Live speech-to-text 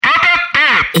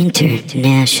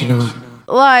International.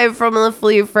 Live from the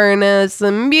Flea Furnace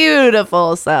in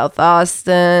beautiful South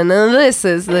Austin, this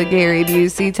is the Gary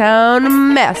Busey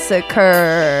Town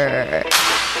Massacre.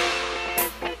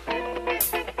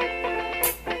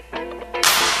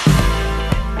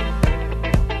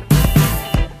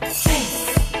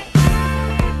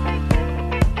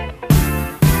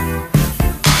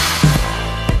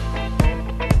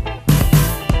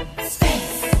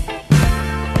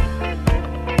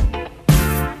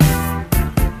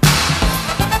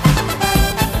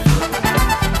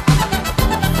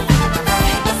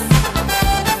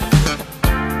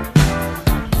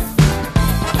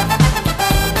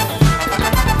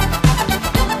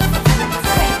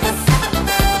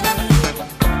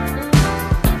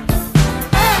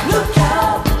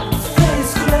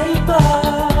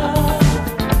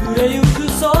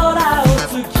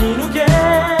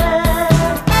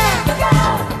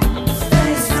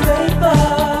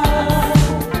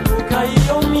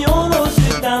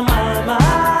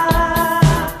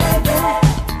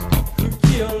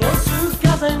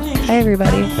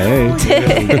 Everybody. Hey.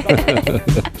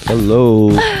 Hello.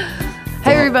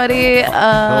 Hey, everybody.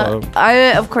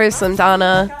 I, of course, am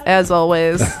Donna, as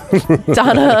always.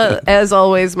 Donna, as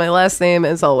always. My last name,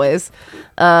 as always.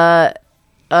 As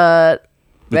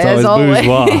always.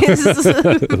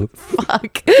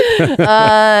 Fuck.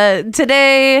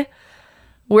 Today,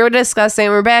 we're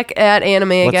back at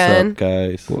anime again. What's up,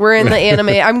 guys? We're in the anime.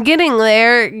 I'm getting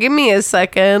there. Give me a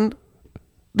second.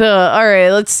 All right,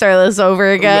 let's start this over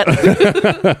again.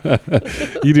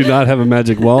 You do not have a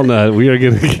magic walnut. We are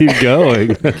going to keep going.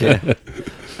 The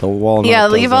walnut. Yeah,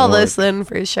 leave all this in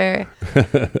for sure.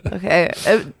 Okay.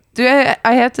 Do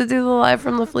I have to do the live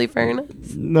from the Flea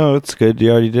Furnace? No, it's good.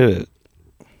 You already did it.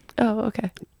 Oh, okay.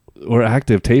 We're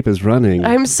active. Tape is running.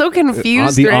 I'm so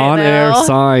confused The right on-air now.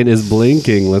 sign is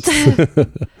blinking. Let's.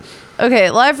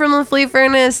 Okay, live from the Flea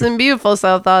Furnace in beautiful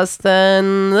South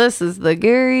Austin. This is the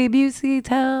Gary Busey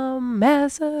Town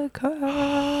Massacre.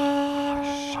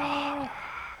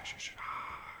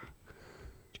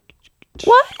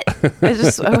 What?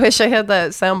 I wish I had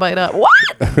that soundbite up.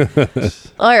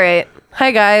 What? All right. Hi,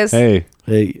 guys. Hey.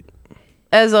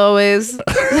 As always,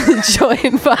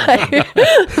 joined by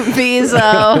Beezo.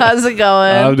 How's it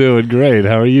going? I'm doing great.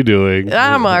 How are you doing?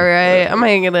 I'm all right. I'm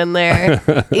hanging in there.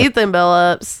 Ethan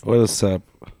Billups. What's up?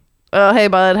 Oh, hey,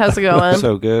 bud. How's it going?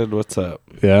 So good. What's up?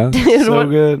 Yeah. So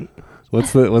good.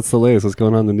 What's the latest? What's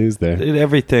going on in the news there? Did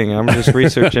everything. I'm just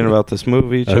researching about this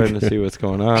movie, trying to see what's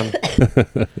going on.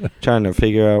 Trying to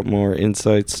figure out more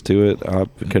insights to it. I'm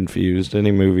confused.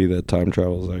 Any movie that time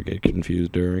travels, I get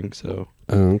confused during. So.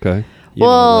 Oh, okay.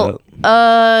 Well,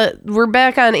 we're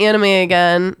back on anime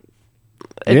again.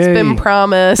 It's Yay. been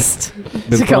promised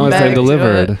to come back and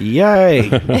delivered. to Yay!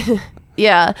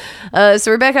 Yeah.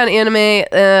 So we're back on anime.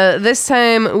 This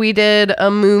time we did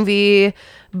a movie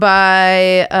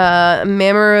by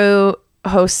Mamoru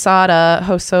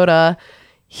Hosoda.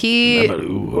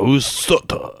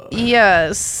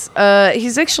 Yes.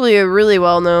 He's actually a really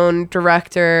well-known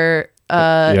director.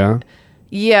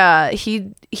 Yeah,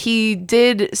 he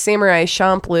did Samurai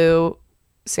Champloo,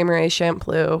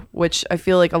 which I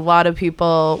feel like a lot of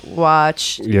people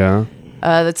watch. Yeah.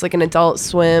 That's like an Adult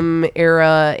Swim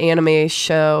era anime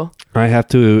show. I have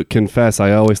to confess,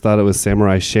 I always thought it was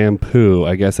Samurai Shampoo.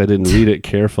 I guess I didn't read it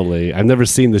carefully. I've never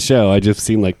seen the show. I just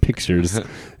seen like pictures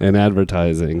and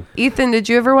advertising. Ethan, did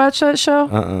you ever watch that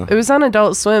show? It was on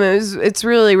Adult Swim. It's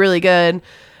really, really good.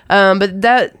 But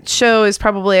that show is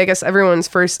probably, I guess, everyone's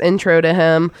first intro to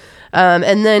him.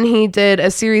 And then he did a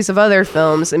series of other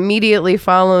films. Immediately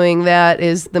following that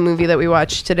is the movie that we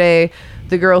watched today,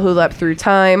 The Girl Who Leapt Through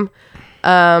Time.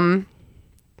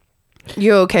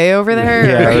 You okay over there?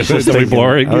 Yeah, I was just Is it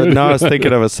boring? I was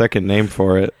thinking of a second name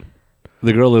for it.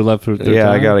 The Girl Who Leapt Through Time?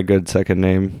 Yeah, I got a good second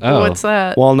name. Oh. What's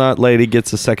that? Walnut Lady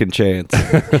Gets a Second Chance.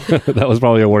 That was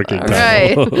probably a working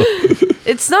title. Right.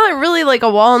 It's not really like a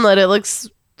walnut. It looks...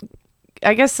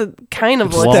 I guess it kind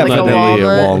of looks like a definitely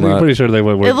walnut. I'm pretty sure they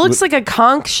would. It looks like a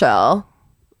conch shell,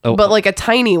 but like a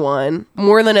tiny one,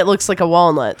 more than it looks like a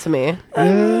walnut to me.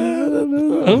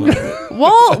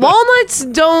 Walnuts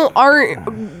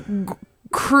aren't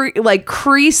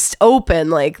creased open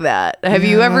like that. Have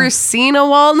you ever seen a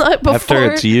walnut before?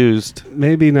 After it's used.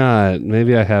 Maybe not.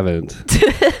 Maybe I haven't.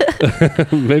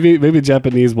 maybe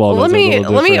Japanese walnuts.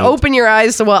 Let me open your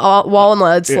eyes to what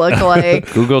walnuts look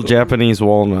like. Google Japanese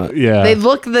walnut. Yeah, They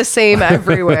look the same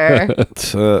everywhere.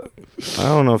 I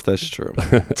don't know if that's true.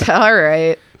 All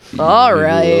right.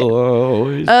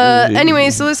 Anyway,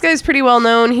 so this guy's pretty well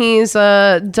known. He's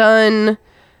done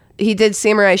He did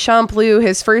Samurai Champloo,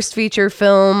 his first feature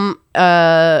film.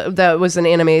 That was an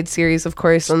animated series, of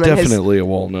course. And then definitely a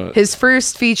walnut. His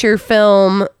first feature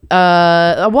film,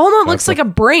 a walnut looks like a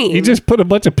brain. He just put a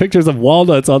bunch of pictures of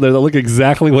walnuts on there that look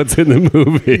exactly what's in the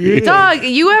movie. Dog,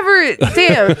 you guys,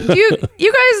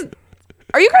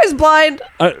 are you guys blind?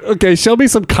 Okay, show me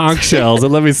some conch shells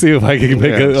and let me see if I can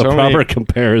make a proper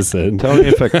comparison. Tell me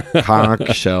if a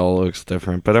conch shell looks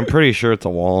different, but I'm pretty sure it's a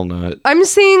walnut. I'm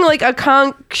seeing like a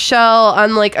conch shell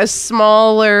on like a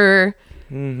smaller...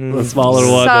 The smaller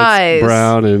one size. that's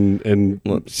brown and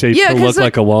shaped to look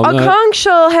like a walnut. A conch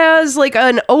shell has like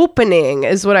an opening,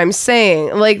 is what I'm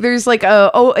saying. Like there's like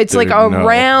it's like a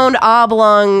round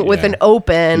oblong with an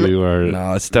open.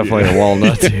 No, it's definitely a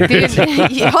walnut. Dude,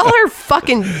 y'all are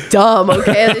fucking dumb.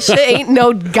 Okay, this shit ain't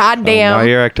no goddamn. Now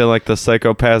you're acting like the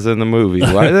psychopaths in the movie.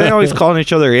 Why are they always calling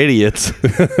each other idiots?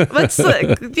 That's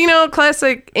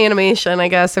classic animation. I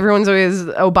guess everyone's always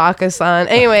Obaka-san.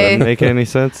 Anyway, doesn't make any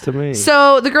sense to me. So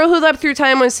The Girl Who Leapt Through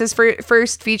Time was his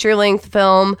first feature-length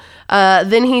film.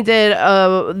 Then he did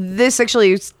this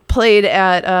actually played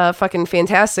at fucking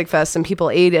Fantastic Fest and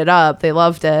people ate it up. They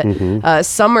loved it.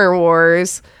 Summer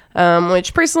Wars,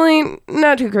 which personally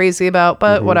not too crazy about,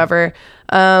 but whatever.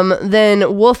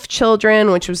 Then Wolf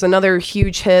Children, which was another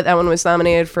huge hit. That one was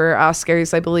nominated for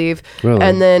Oscars, I believe. Really?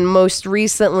 And then most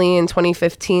recently in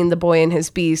 2015, The Boy and His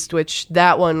Beast, which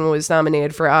that one was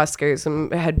nominated for Oscars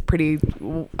and had pretty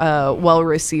well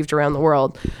received around the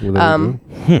world.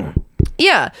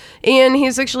 Yeah, and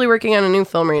he's actually working on a new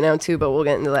film right now too, but we'll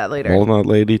get into that later. Walnut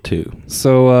Lady 2.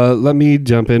 So let me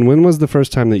jump in. When was the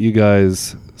first time that you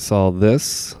guys saw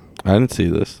this? I didn't see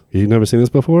this. You've never seen this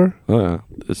before? Oh, yeah.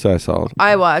 This I saw.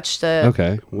 I watched it.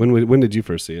 Okay. When did you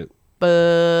first see it?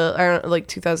 I don't know, like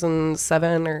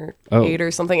 2007 or 8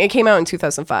 or something. It came out in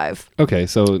 2005. Okay,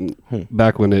 so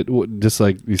back when it just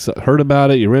like you heard about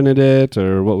it, you rented it,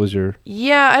 or what was your?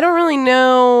 Yeah, I don't really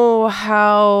know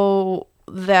how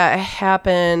that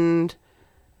happened.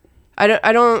 I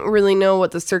don't really know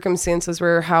what the circumstances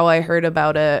were, how I heard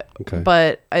about it. Okay.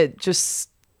 But I just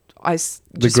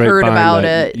heard about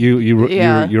it.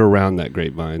 You're around that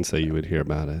grapevine, so you would hear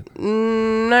about it.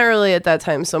 Not really at that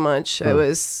time so much. I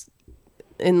was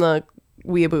in the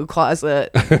weeaboo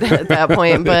closet at that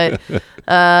point, but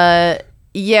I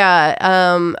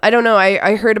don't know.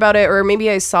 I heard about it, or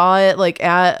maybe I saw it like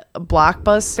at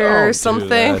Blockbuster or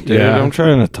something. Dude, I'm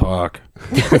trying to talk.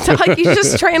 Like you're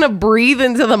just trying to breathe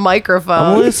into the microphone.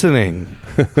 I'm listening.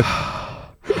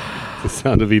 The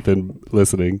sound of Ethan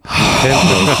listening.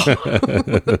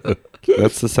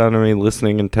 That's the sound of me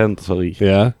listening intensely.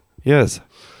 Yeah? Yes.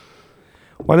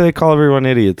 Why do they call everyone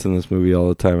idiots in this movie all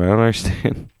the time? I don't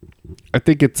understand. I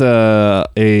think it's a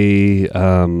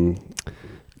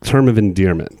term of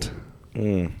endearment.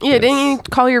 Yeah, didn't you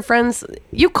call your friends?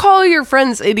 You call your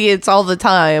friends idiots all the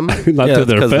time. Not to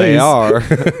their face. They are.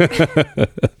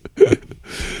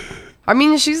 I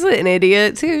mean, she's an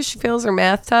idiot too. She fails her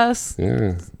math test.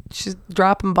 Yeah. She's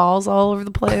dropping balls all over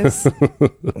the place.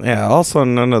 Yeah. Also,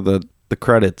 none of the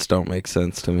credits don't make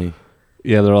sense to me.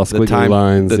 Yeah, they're all squiggly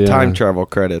lines. The time travel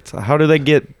credits. How do they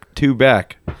get 2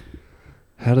 back?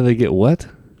 How do they get what?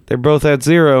 They're both at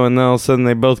 0, and then all of a sudden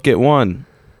they both get 1.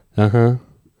 Uh-huh.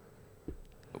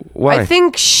 Why? I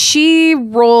think she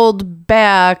rolled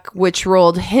back, which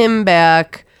rolled him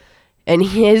back, and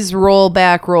his roll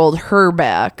back rolled her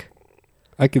back.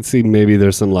 I could see maybe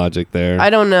there's some logic there. I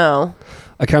don't know.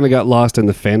 I kind of got lost in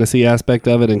the fantasy aspect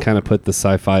of it and kind of put the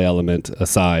sci-fi element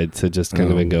aside to just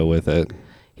kind of go with it.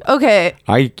 Okay.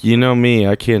 You know me,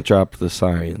 I can't drop the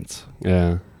science.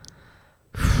 Yeah.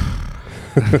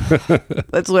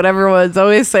 That's what everyone's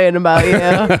always saying about you.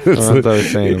 That's what I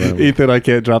was saying about me. Ethan, I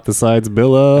can't drop the sides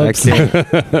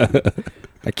Billups.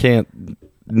 I can't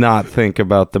not think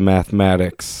about the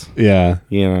mathematics. Yeah.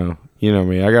 You know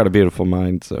me. I got a beautiful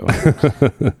mind, so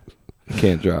I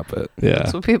can't drop it. Yeah.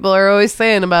 That's what people are always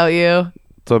saying about you.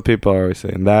 That's what people are always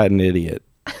saying. That an idiot.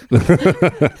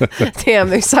 Damn,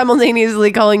 they're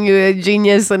simultaneously calling you a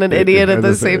genius and an idiot at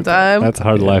the same time. That's a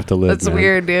hard life to live. That's man.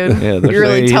 weird, dude. Yeah, You're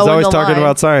really he's always talking line.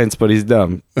 about science, but he's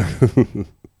dumb. I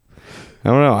don't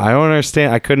know. I don't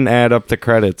understand. I couldn't add up the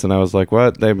credits, and I was like,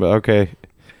 "What? Okay,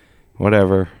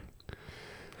 whatever."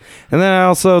 And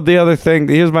then the other thing.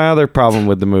 Here's my other problem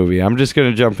with the movie. I'm just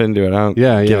gonna jump into it. I don't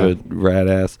give a rat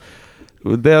ass.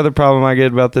 The other problem I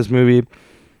get about this movie.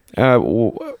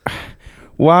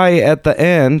 Why at the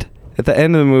end of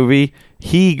the movie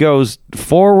he goes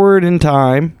forward in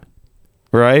time,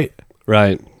 right?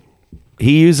 Right.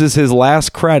 He uses his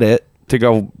last credit to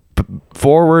go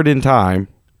forward in time,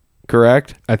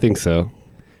 correct? I think so.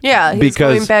 Yeah, he's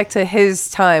Because- going back to his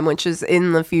time, which is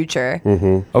in the future.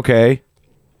 Okay.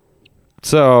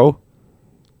 So,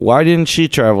 why didn't she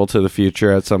travel to the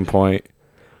future at some point?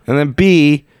 And then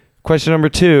B, question number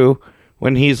 2,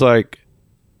 when he's like,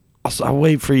 I'll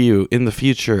wait for you in the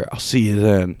future. I'll see you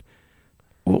then.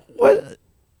 What?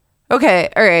 Okay,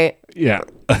 all right. Yeah.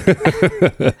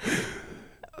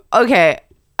 Okay.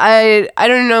 I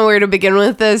don't know where to begin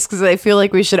with this because I feel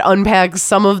like we should unpack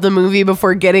some of the movie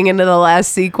before getting into the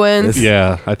last sequence.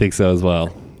 Yeah, I think so as well.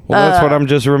 Well, that's what I'm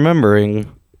just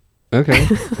remembering. Okay.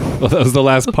 Well, that was the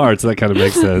last part, so that kind of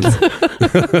makes sense.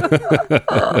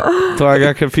 So I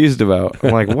got confused about.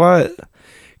 I'm like, what?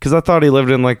 Because I thought he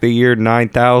lived in like the year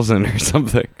 9000 or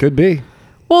something. Could be.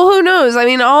 Well, who knows? I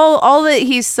mean, all that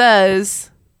he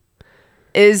says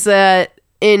is that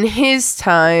in his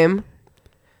time.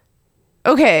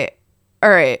 Okay,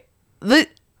 all right. All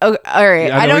right.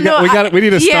 Yeah, I don't know. We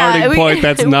need a starting point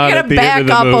that's not at the end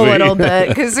of the movie. We gotta back up a little bit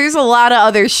because there's a lot of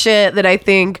other shit that I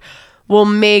think will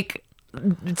make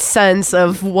sense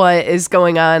of what is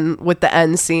going on with the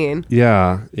end scene.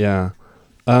 Yeah.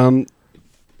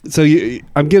 So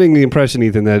I'm getting the impression,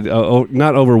 Ethan, that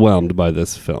not overwhelmed by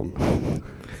this film.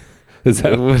 Is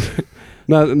that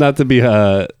not to be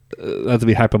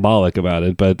hyperbolic about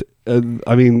it, but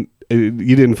I mean.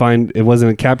 You didn't find it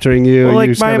wasn't capturing you. Well,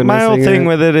 like my whole thing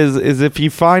with it is if you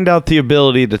find out the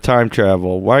ability to time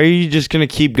travel, why are you just gonna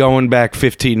keep going back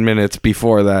 15 minutes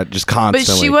before that, just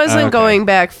constantly? But she wasn't going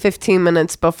back 15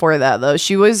 minutes before that, though.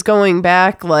 She was going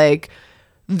back like.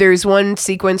 There's one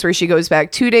sequence where she goes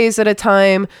back 2 days at a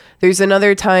time. There's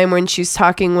another time when she's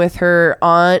talking with her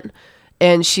aunt.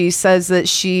 And she says that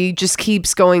she just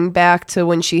keeps going back to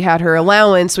when she had her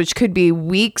allowance, which could be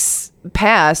weeks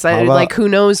past. Like, who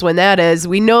knows when that is?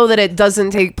 We know that it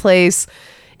doesn't take place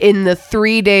in the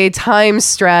 3-day time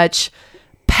stretch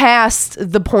past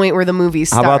the point where the movie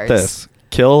starts. How about this?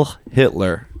 Kill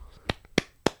Hitler.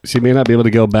 She may not be able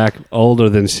to go back older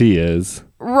than she is.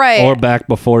 Right. Or back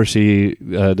before she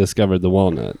discovered the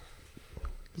walnut.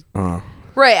 Right.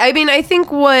 I mean, I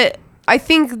think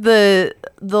the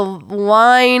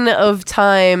line of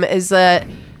time is that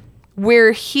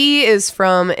where he is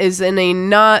from is in a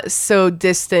not so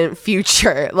distant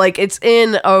future. Like it's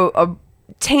in a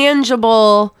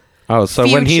tangible Oh, so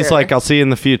future. when he's like, I'll see you in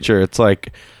the future, it's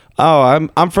like, oh,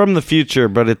 I'm from the future,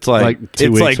 but it's like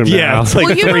 2 weeks from now. It's like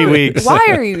well, 3 weeks. Why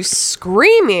are you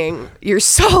screaming? You're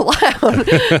so loud.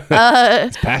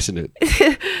 It's passionate.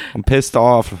 I'm pissed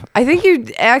off. I think you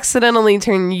accidentally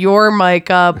turned your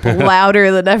mic up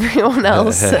louder than everyone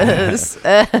else's.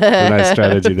 Nice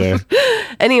strategy there.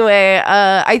 Anyway,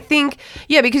 I think,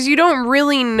 because you don't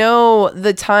really know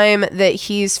the time that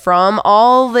he's from.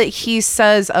 All that he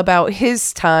says about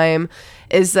his time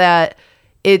is that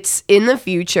it's in the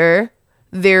future.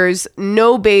 There's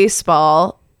no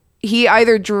baseball. He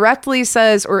either directly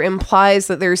says or implies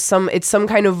that it's some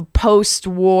kind of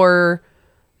post-war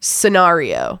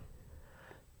scenario.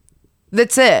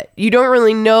 That's it. You don't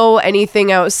really know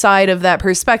anything outside of that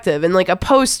perspective. And like a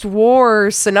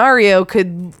post-war scenario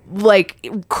could, like,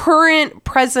 current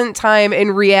present time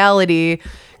in reality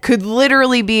could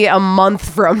literally be a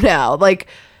month from now. Like,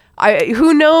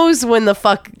 who knows when the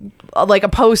fuck like a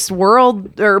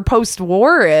post-world or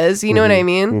post-war is, you know what I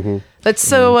mean? Mm-hmm. That's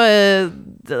so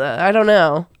I don't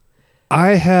know.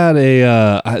 I had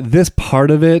this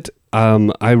part of it,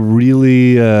 I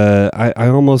really I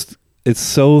almost, it's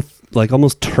so like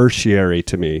almost tertiary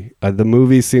to me. The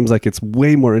movie seems like it's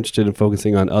way more interested in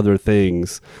focusing on other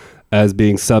things as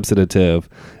being substantive,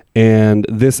 and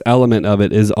this element of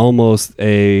it is almost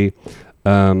the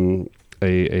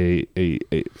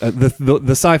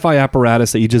sci-fi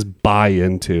apparatus that you just buy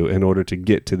into in order to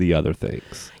get to the other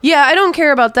things. Yeah, I don't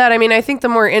care about that. I mean, I think the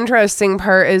more interesting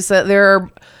part is that there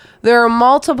are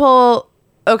multiple.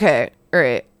 Okay, all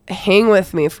right. Hang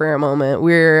with me for a moment.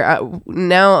 We're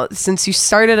now, since you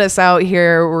started us out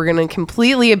here, we're going to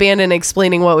completely abandon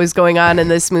explaining what was going on in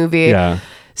this movie. Yeah.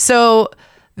 So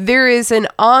there is an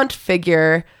aunt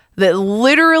figure that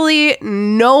literally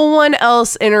no one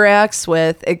else interacts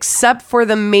with except for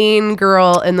the main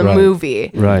girl in the movie.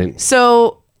 Right.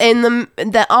 So, and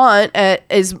the aunt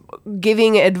is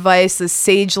giving advice, this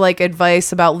sage-like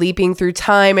advice about leaping through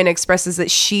time, and expresses that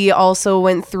she also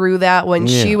went through that when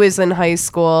she was in high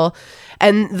school,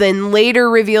 and then later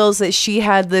reveals that she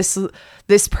had this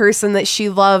person that she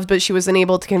loved, but she wasn't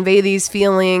able to convey these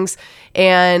feelings.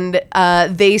 And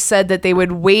they said that they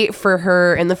would wait for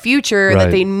her in the future, that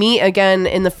they'd meet again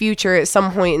in the future at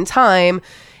some point in time.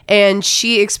 And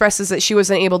she expresses that she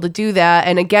wasn't able to do that,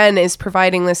 and again is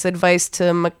providing this advice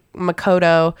to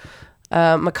Makoto.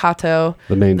 Makoto,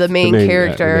 the main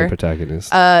character, the main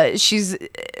protagonist. She's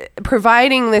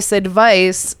providing this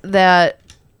advice that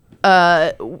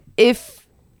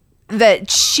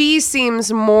that she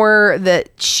seems more that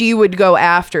she would go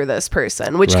after this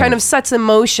person, which kind of sets in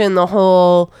motion the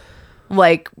whole,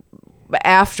 like,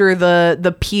 after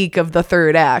the peak of the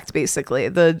third act, basically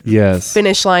the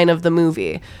finish line of the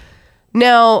movie.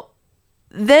 Now,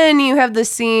 then you have the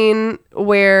scene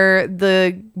where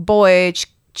the boy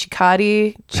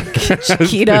Chiquita,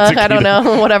 I don't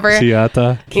know, whatever.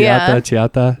 Chiquita.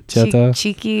 Chiquiti,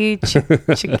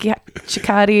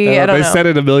 I don't know. They said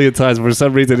it a million times. For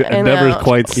some reason, it never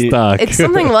quite stuck. It's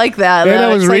something like that. And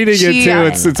I was reading it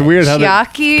too. It's weird how they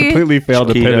completely failed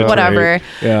to penetrate. Whatever.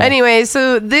 Yeah. Anyway,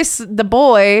 so the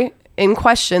boy in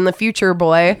question, the future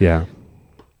boy. Yeah.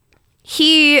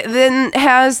 He then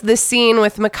has this scene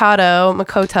with Makota,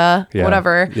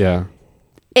 whatever. Yeah.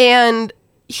 And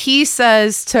he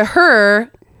says to her,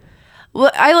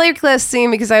 well, I like this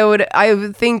scene because I would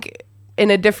think in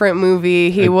a different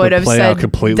movie he would have said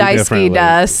Daisuke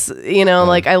desu,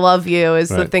 like I love you is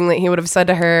the thing that he would have said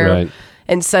to her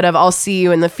instead of I'll see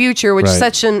you in the future, which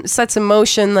sets in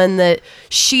motion then that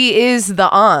she is the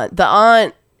aunt. The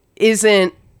aunt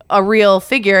isn't a real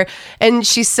figure, and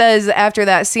she says after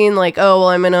that scene, like, oh well,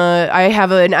 I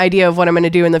have an idea of what I'm gonna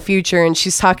do in the future, and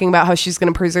she's talking about how she's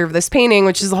gonna preserve this painting,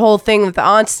 which is the whole thing that the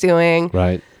aunt's doing.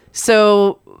 Right.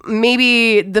 So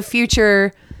maybe the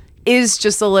future is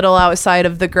just a little outside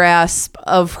of the grasp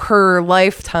of her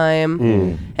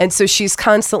lifetime, and so she's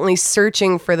constantly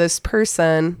searching for this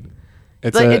person.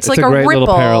 It's like a great ripple.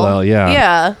 Little parallel.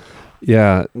 Yeah.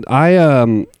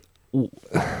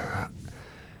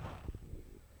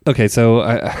 Okay, so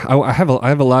I have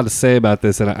a lot to say about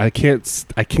this, and I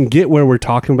can get where we're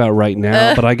talking about right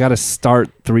now, but I got to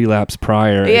start 3 laps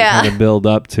prior and kind of build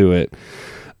up to it.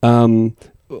 When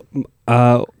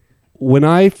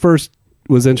I first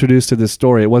was introduced to this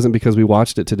story, it wasn't because we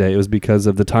watched it today. It was because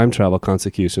of the time travel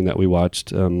consecution that we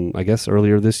watched, I guess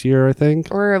earlier this year, I think.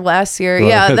 Or last year.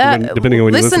 Well, depending on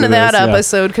when you listen to that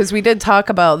episode, because we did talk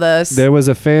about this. There was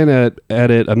a fan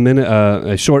edit,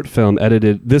 a short film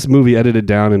edited, this movie edited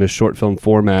down in a short film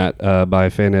format by a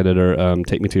fan editor,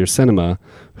 Take Me to Your Cinema,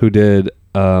 who did...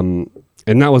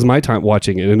 and that was my time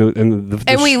watching it,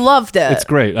 and we loved it. It's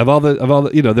great. Of all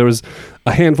the, there was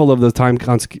a handful of the time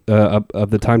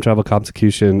of the time travel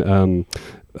consecution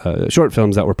short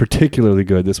films that were particularly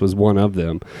good. This was one of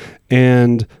them,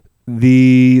 and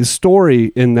the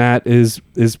story in that is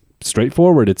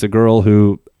straightforward. It's a girl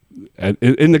who,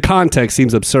 in the context,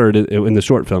 seems absurd. In the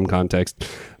short film context,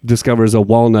 discovers a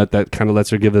walnut that kind of lets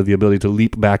her give her the ability to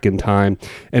leap back in time,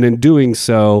 and in doing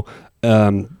so.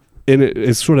 And it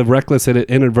is sort of reckless, and it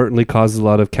inadvertently causes a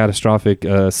lot of catastrophic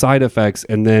side effects,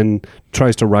 and then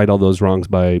tries to right all those wrongs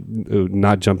by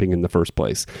not jumping in the first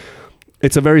place.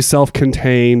 It's a very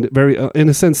self-contained, very, in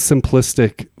a sense,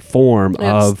 simplistic form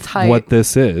of tight. What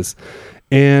this is.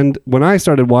 And when I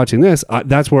started watching this,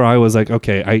 that's where I was like,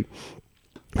 okay, I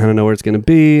don't know where it's going to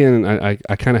be, and I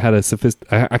kind of had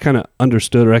I kind of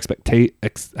understood or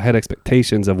had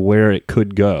expectations of where it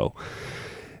could go.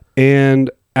 And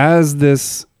as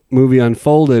this movie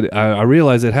unfolded, I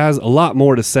realized it has a lot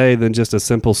more to say than just a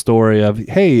simple story of,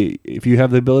 hey, if you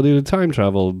have the ability to time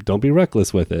travel, don't be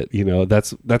reckless with it.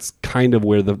 That's kind of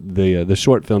where the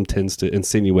short film tends to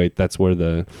insinuate. That's where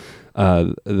the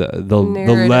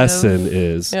lesson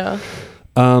is. Yeah.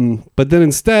 But then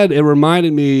instead, it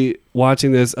reminded me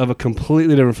watching this of a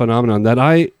completely different phenomenon that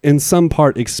I, in some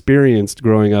part, experienced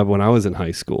growing up when I was in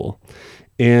high school.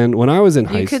 And when I was in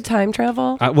high school... You could time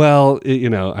travel? I don't want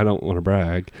to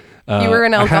brag. You were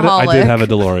an alcoholic. I did have a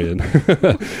DeLorean.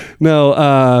 No,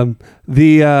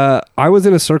 I was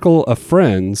in a circle of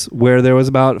friends where there was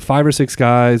about 5 or 6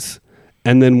 guys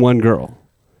and then 1 girl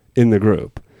in the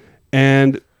group.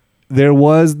 And there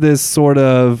was this sort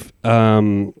of...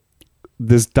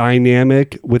 this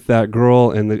dynamic with that girl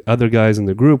and the other guys in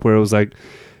the group where it was like...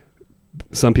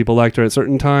 Some people liked her at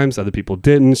certain times, other people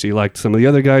didn't. She liked some of the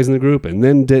other guys in the group and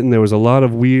then didn't. There was a lot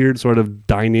of weird sort of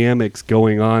dynamics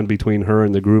going on between her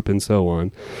and the group and so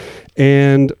on.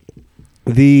 And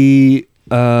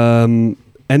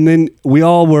and then we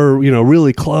all were,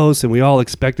 really close, and we all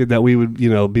expected that we would,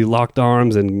 be locked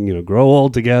arms and, grow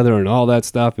old together and all that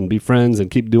stuff and be friends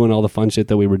and keep doing all the fun shit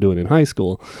that we were doing in high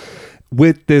school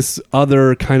with this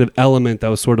other kind of element that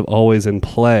was sort of always in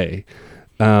play.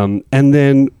 And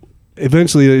then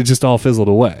eventually it just all fizzled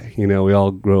away. We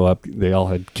all grow up, they all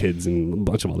had kids and a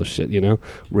bunch of other shit,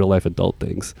 real life adult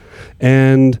things.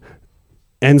 And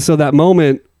so that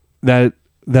moment that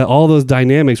all those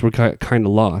dynamics were kind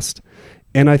of lost.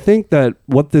 And I think that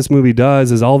what this movie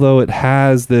does is, although it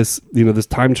has this, this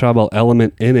time travel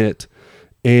element in it,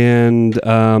 and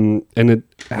it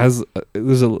has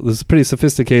there's a pretty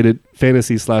sophisticated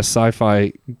fantasy /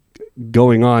 sci-fi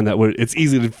going on that it's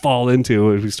easy to fall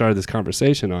into as we started this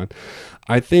conversation on.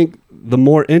 I think the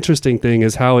more interesting thing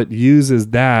is how it uses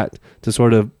that to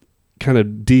sort of kind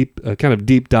of deep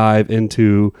dive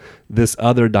into this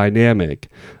other dynamic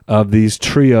of these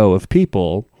trio of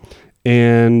people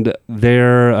and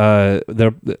their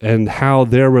and how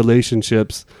their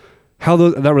relationships,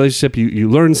 that relationship, you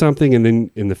learn something and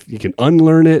then you can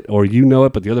unlearn it, or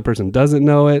it but the other person doesn't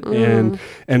know it,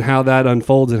 and how that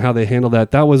unfolds and how they handle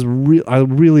that. That was I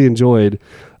really enjoyed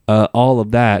all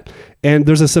of that. And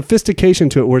there's a sophistication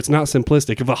to it where it's not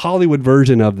simplistic. If a Hollywood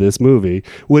version of this movie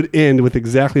would end with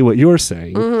exactly what you're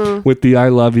saying, with the I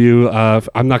love you,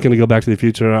 I'm not going to go back to the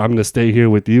future, I'm going to stay here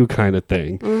with you kind of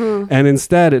thing. And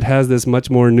instead it has this much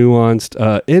more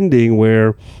nuanced ending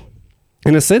where,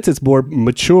 in a sense, it's more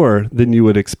mature than you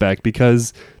would expect,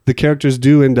 because the characters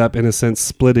do end up, in a sense,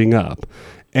 splitting up.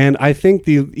 And I think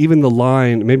even the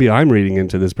line, maybe I'm reading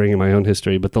into this, bringing my own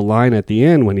history, but the line at the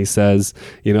end when he says,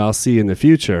 I'll see you in the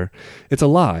future, it's a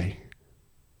lie.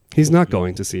 He's not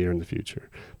going to see her in the future.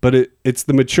 But it's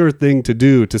the mature thing to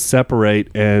do, to separate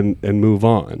and move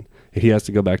on. He has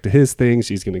to go back to his thing.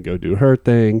 She's going to go do her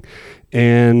thing.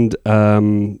 And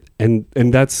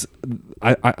that's,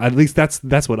 at least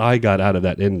that's what I got out of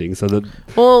that ending. So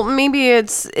well, maybe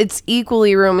it's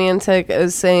equally romantic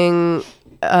as saying,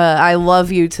 I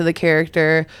love you to the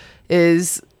character,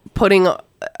 is putting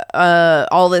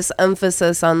all this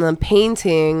emphasis on the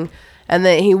painting, and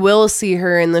that he will see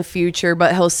her in the future,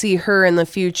 but he'll see her in the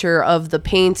future of the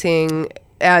painting,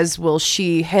 as will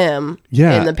she him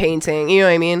in the painting. You know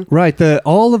what I mean? Right. The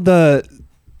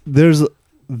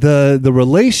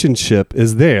relationship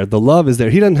is there. The love is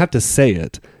there. He doesn't have to say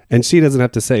it, and she doesn't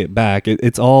have to say it back.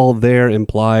 It's all there,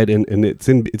 implied, and it's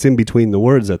in between the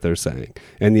words that they're saying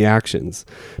and the actions.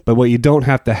 But what you don't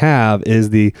have to have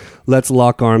is the let's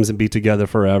lock arms and be together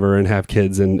forever and have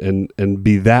kids and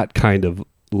be that kind of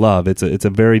love. It's a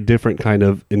very different kind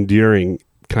of enduring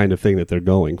kind of thing that they're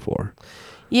going for.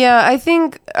 Yeah,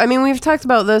 I mean, we've talked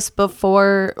about this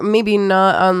before, maybe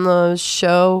not on the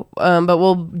show, but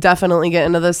we'll definitely get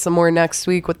into this some more next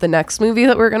week with the next movie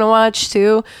that we're going to watch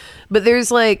too. But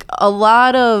there's like a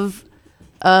lot of,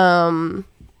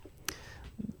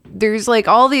 there's like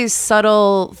all these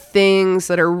subtle things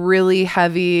that are really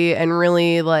heavy and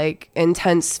really like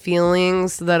intense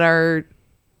feelings that are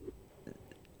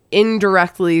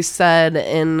indirectly said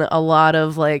in a lot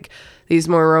of like these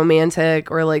more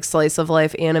romantic or like slice of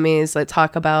life animes that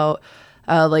talk about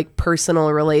like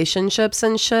personal relationships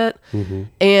and shit.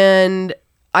 And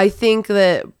I think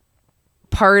that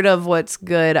part of what's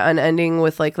good on ending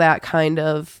with like that kind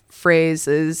of phrase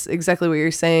is exactly what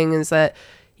you're saying, is that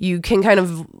you can kind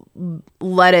of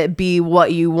let it be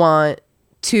what you want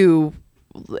to.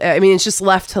 I mean, it's just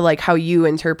left to like how you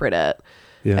interpret it.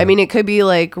 Yeah. I mean, it could be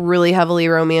like really heavily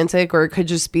romantic, or it could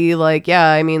just be like,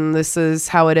 yeah, I mean, this is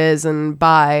how it is and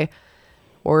bye.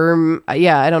 Or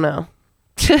yeah, I don't know.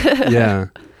 Yeah.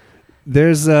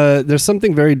 There's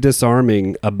something very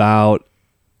disarming about,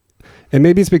 and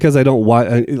maybe it's because I don't watch,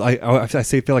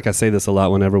 feel like I say this a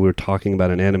lot whenever we're talking about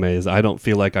an anime, is I don't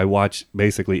feel like I watch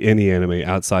basically any anime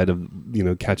outside of,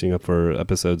 catching up for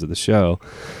episodes of the show.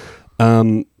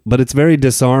 But it's very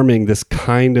disarming, this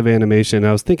kind of animation.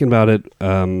 I was thinking about it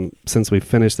since we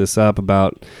finished this up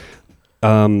about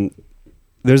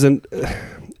there's an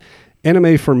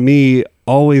anime for me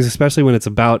always, especially when it's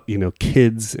about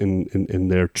kids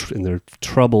and their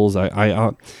troubles.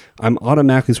 I'm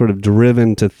automatically sort of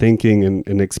driven to thinking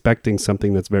and expecting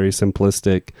something that's very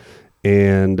simplistic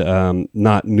and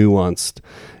not nuanced.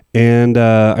 And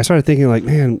I started thinking like,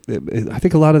 man, I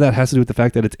think a lot of that has to do with the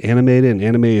fact that it's animated, and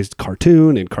anime is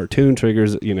cartoon, and cartoon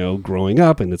triggers, growing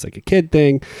up, and it's like a kid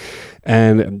thing.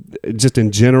 And just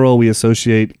in general, we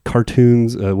associate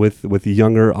cartoons with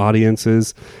younger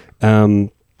audiences.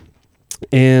 And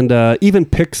even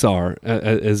Pixar,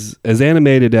 as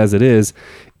animated as it is,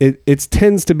 it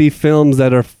tends to be films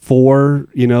that are for,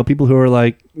 people who are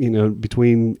like,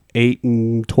 between 8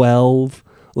 and 12.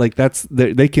 Like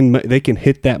they can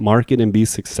hit that market and be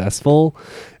successful,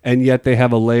 and yet they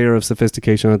have a layer of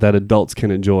sophistication that adults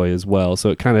can enjoy as well.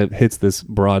 So it kind of hits this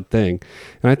broad thing.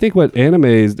 And I think what anime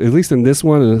is, at least in this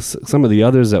one and some of the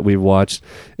others that we've watched,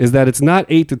 is that it's not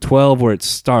 8 to 12 where it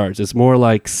starts. It's more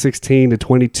like 16 to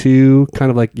 22,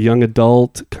 kind of like young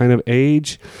adult kind of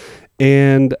age.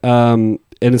 And so,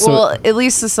 well, at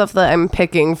least the stuff that I'm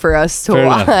picking for us to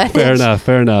watch.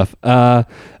 Fair enough.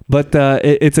 But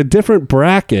it's a different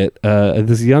bracket,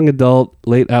 this young adult,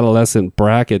 late adolescent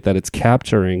bracket that it's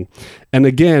capturing. And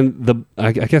again,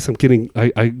 I guess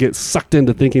I get sucked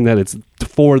into thinking that it's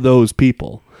for those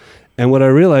people. And what I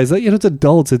realized that, it's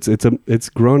adults, it's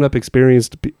grown up,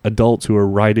 experienced adults who are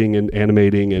writing and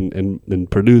animating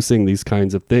and producing these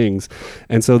kinds of things.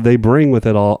 And so they bring with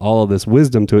it all of this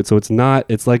wisdom to it. So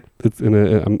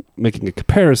I'm making a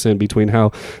comparison between how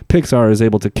Pixar is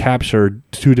able to capture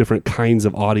two different kinds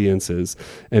of audiences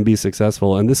and be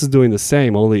successful. And this is doing the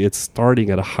same, only it's starting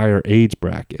at a higher age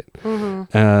bracket,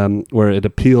 where it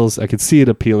appeals. I could see it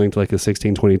appealing to like a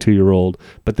 16, 22-year-old,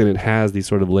 but then it has these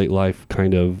sort of late life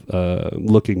kind of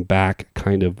looking back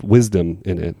kind of wisdom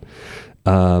in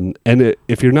it.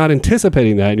 If you're not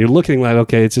anticipating that and you're looking like,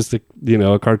 okay, it's just a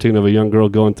cartoon of a young girl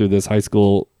going through this high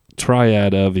school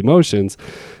triad of emotions,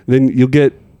 then you'll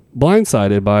get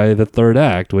blindsided by the third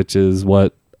act, which is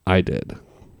what I did.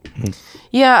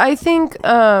 Yeah, I think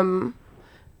I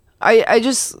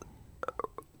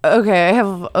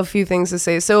have a few things to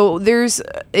say. So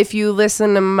if you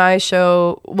listen to my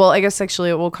show, well, I guess actually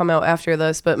it will come out after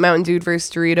this, but Mountain Dude vs.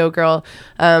 Dorito Girl,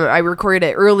 I recorded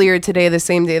it earlier today, the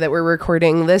same day that we're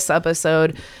recording this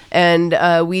episode, and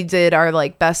we did our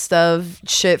like best of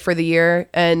shit for the year,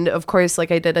 and of course, like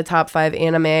I did a top 5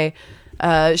 anime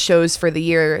shows for the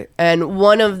year, and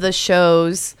one of the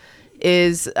shows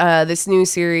is this new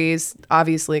series.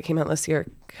 Obviously, it came out this year.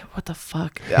 What the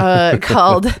fuck?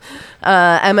 Called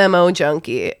MMO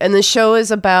Junkie. And the show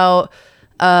is about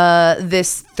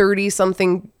this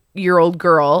 30-something-year-old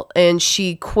girl, and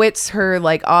she quits her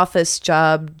like office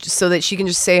job so that she can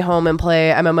just stay home and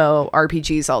play MMO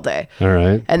RPGs all day. All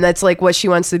right. And that's like what she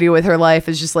wants to do with her life,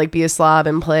 is just like be a slob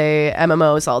and play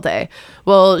MMOs all day.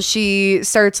 Well, she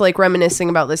starts like reminiscing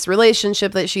about this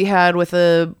relationship that she had with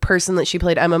a person that she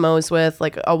played MMOs with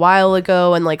like a while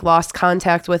ago, and like lost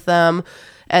contact with them.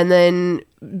 And then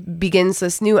begins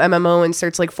this new MMO and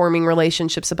starts like forming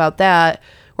relationships about that,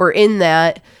 or in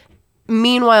that.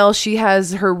 Meanwhile, she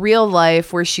has her real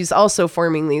life where she's also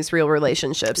forming these real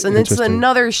relationships. And it's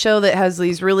another show that has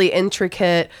these really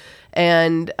intricate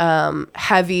and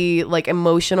heavy, like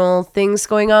emotional things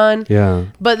going on. Yeah.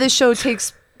 But this show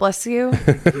takes, bless you.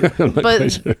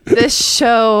 But this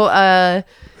show,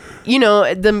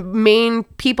 the main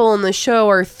people in the show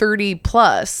are 30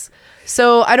 plus.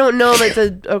 So I don't know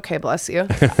that okay, bless you.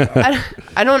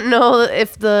 I don't know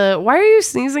if why are you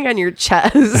sneezing on your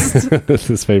chest? That's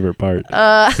his favorite part.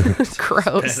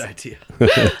 Gross. Bad idea.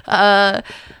 I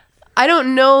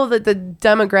don't know that the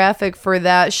demographic for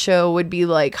that show would be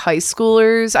like high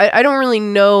schoolers. I don't really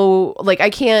know. Like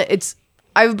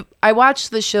I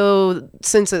watched the show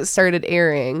since it started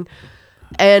airing.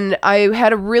 And I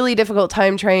had a really difficult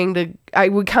time I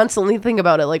would constantly think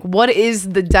about it. Like, what is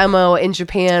the demo in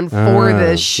Japan for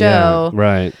this show? Yeah,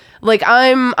 right. Like,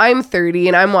 I'm 30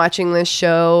 and I'm watching this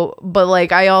show, but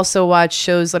like, I also watch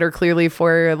shows that are clearly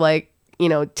for like,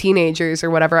 teenagers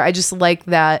or whatever. I just like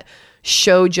that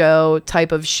shoujo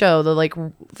type of show, the like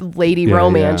lady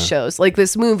romance shows, like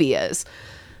this movie is.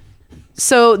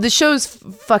 So the show's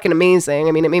fucking amazing.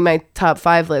 I mean, it made my top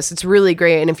 5 list. It's really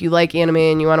great. And if you like anime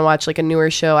and you want to watch like a newer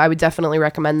show, I would definitely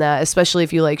recommend that, especially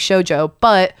if you like shoujo.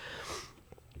 But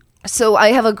so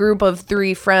I have a group of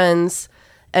 3 friends,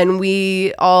 and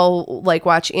we all like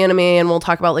watch anime, and we'll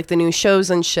talk about like the new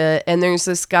shows and shit. And there's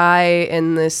this guy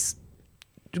in this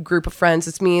group of friends.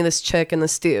 It's me, this chick, and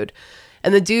this dude.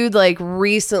 And the dude like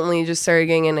recently just started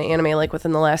getting into anime like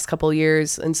within the last couple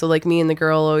years. And so like me and the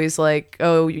girl always like,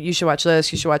 oh, you should watch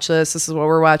this. You should watch this. This is what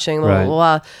we're watching. Blah,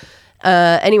 blah,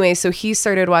 blah. Anyway, so he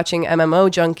started watching MMO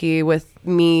Junkie with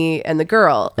me and the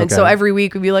girl. And so every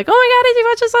week we'd be like, oh my God, did you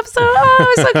watch this episode?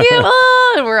 Oh, it's so cute.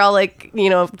 Oh. And we're all like,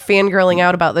 fangirling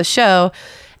out about the show.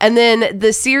 And then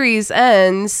the series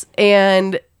ends.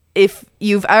 And if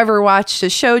you've ever watched a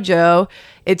shoujo,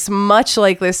 it's much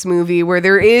like this movie where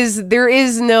there is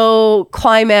no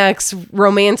climax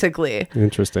romantically.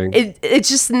 Interesting. It's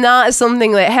just not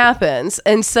something that happens.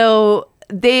 And so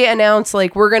they announce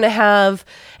like we're gonna have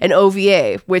an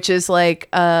OVA, which is like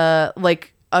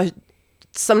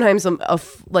sometimes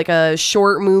a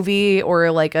short movie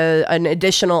or like an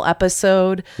additional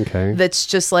episode. Okay. That's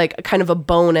just like kind of a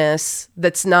bonus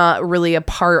that's not really a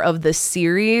part of the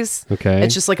series. Okay.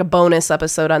 It's just like a bonus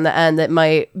episode on the end that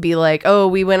might be like, oh,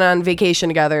 we went on vacation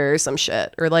together or some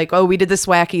shit, or like, oh, we did this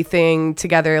wacky thing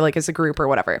together like as a group or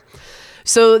whatever.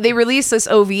 So they released this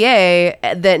OVA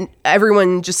that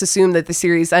everyone just assumed that the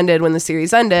series ended when the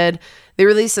series ended. They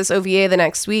released this OVA the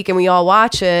next week and we all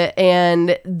watch it.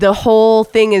 And the whole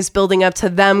thing is building up to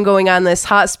them going on this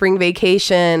hot spring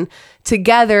vacation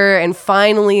together. And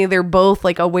finally, they're both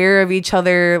like aware of each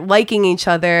other, liking each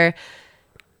other.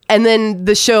 And then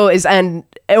the show is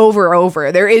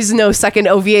over. There is no second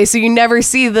OVA, so you never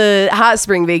see the hot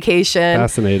spring vacation.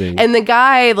 Fascinating. And the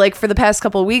guy, like, for the past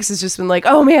couple of weeks has just been like,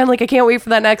 oh man, like, I can't wait for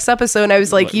that next episode. And I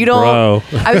was like, you don't. Bro.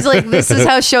 I was like, this is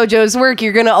how shoujos work.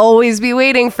 You're gonna always be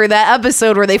waiting for that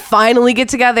episode where they finally get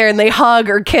together and they hug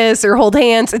or kiss or hold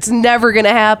hands. It's never gonna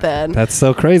happen. That's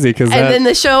so crazy because. And then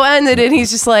the show ended, and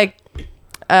he's just like,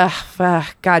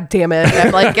 God damn it. And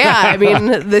I'm like, yeah, I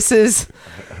mean, this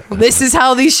is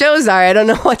how these shows are. I don't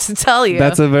know what to tell you.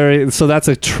 That's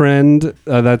a trend.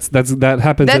 That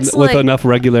happens with enough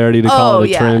regularity to call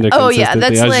it a trend.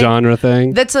 That's a genre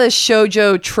thing. That's a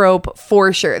shoujo trope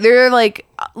for sure.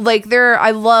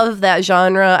 I love that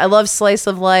genre. I love slice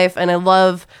of life, and I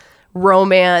love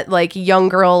romance, like young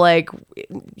girl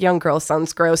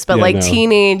sounds gross, but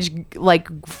teenage, like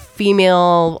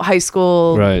female high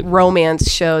school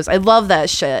romance shows. I love that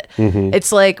shit. Mm-hmm.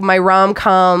 It's like my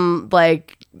rom-com,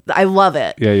 like, I love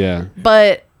it. Yeah.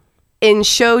 But in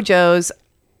shoujos,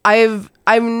 I've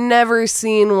never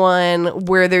seen one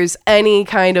where there's any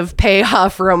kind of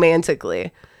payoff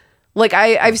romantically. Like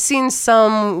I've seen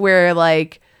some where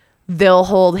like they'll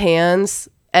hold hands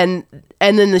and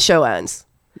then the show ends.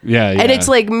 Yeah. And it's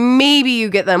like maybe you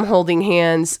get them holding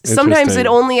hands. Sometimes it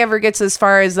only ever gets as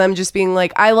far as them just being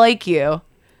like, I like you.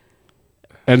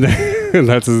 And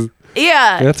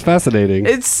that's fascinating.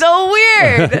 It's so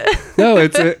weird. No,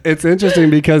 it's interesting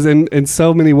because in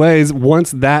so many ways, once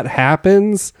that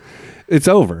happens, it's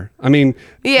over. I mean,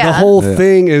 the whole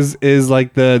thing is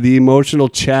like the emotional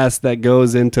chest that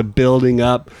goes into building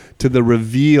up to the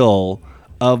reveal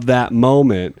of that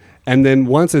moment, and then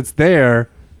once it's there,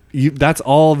 that's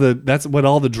what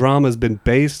all the drama has been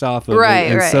based off of,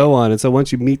 and so on. And so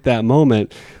once you meet that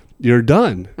moment, you're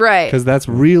done, right? Because that's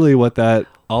really what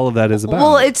all of that is about.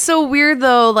 Well, it's so weird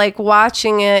though, like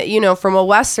watching it, from a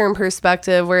Western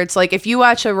perspective, where it's like if you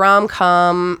watch a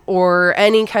rom-com or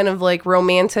any kind of like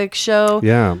romantic show,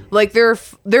 like they're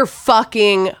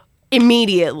fucking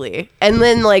immediately, and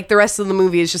then like the rest of the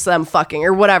movie is just them fucking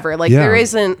or whatever. Like there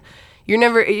isn't.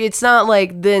 It's not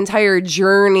like the entire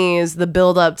journey is the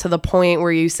build up to the point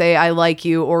where you say I like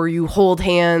you or you hold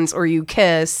hands or you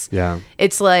kiss. Yeah.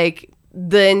 It's like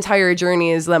the entire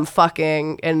journey is them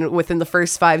fucking, and within the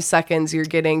first 5 seconds you're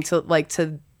getting to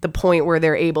the point where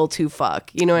they're able to fuck.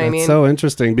 You know what I mean? So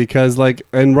interesting because like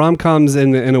in rom-coms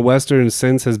in a Western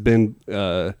sense has been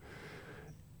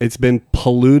it's been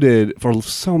polluted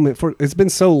it's been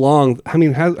so long. I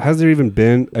mean, has there even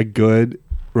been a good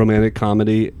romantic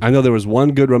comedy? I know there was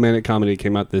one good romantic comedy that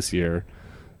came out this year.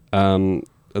 The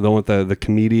one with the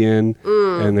comedian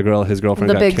and his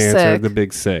girlfriend got cancer. Sick. The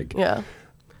Big Sick. Yeah.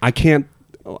 I can't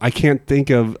think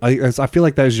of. I feel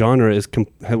like that genre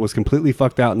was completely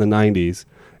fucked out in the 90s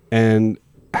and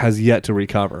has yet to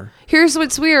recover. Here's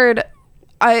what's weird.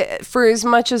 For as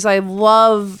much as I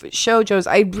love shoujos,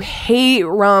 I hate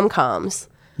rom-coms.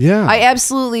 Yeah. I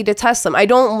absolutely detest them. I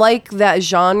don't like that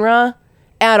genre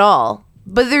at all.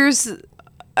 But there's,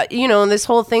 this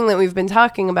whole thing that we've been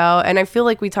talking about, and I feel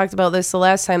like we talked about this the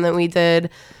last time that we did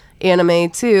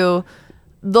anime too.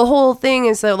 The whole thing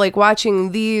is that like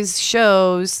watching these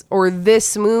shows or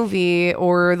this movie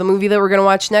or the movie that we're going to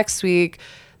watch next week,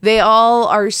 they all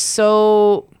are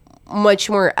so much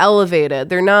more elevated.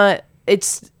 They're not,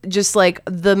 it's just like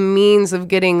the means of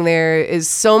getting there is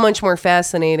so much more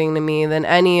fascinating to me than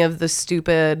any of the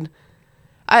stupid...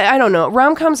 I don't know.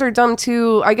 Rom-coms are dumb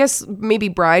too. I guess maybe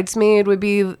Bridesmaid would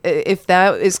be, if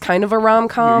that is kind of a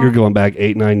rom-com. You're going back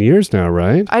 8-9 years now,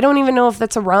 right? I don't even know if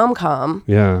that's a rom-com.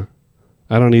 Yeah.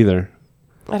 I don't either.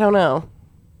 I don't know.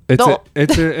 It's the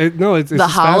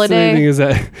Holiday.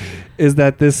 Fascinating is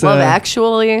that this Love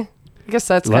Actually. I guess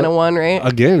that's kind of one, right?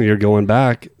 Again, you're going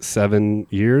back 7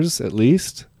 years at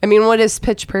least. I mean, what is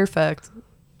Pitch Perfect?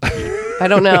 I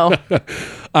don't know.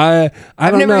 I've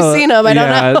never seen them. I don't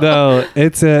know. No,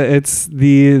 it's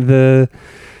the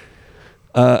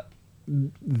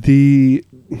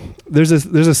there's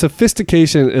a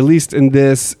sophistication, at least in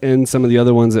this and some of the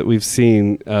other ones that we've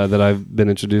seen that I've been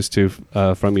introduced to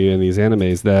from you in these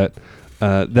animes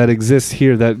that exists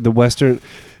here, that the Western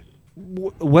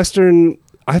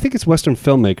I think it's Western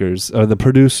filmmakers or the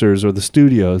producers or the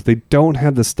studios, they don't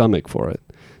have the stomach for it.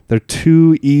 They're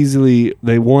too easily.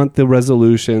 They want the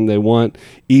resolution. They want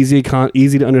easy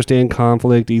to understand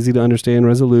conflict, easy to understand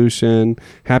resolution,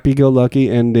 happy-go-lucky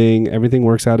ending. Everything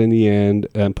works out in the end.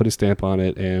 Put a stamp on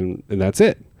it, and that's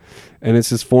it. And it's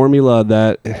this formula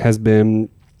that has been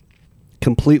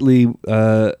completely.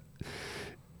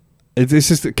 It's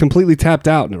just completely tapped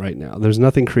out right now. There's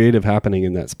nothing creative happening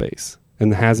in that space,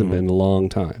 and there hasn't been in a long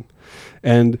time.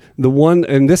 And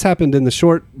this happened in the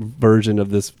short version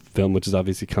of this film, which is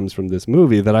obviously comes from this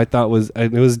movie, that I thought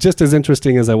it was just as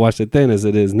interesting as I watched it then as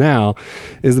it is now,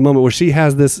 is the moment where she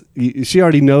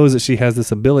already knows that she has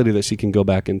this ability that she can go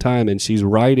back in time, and she's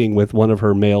riding with one of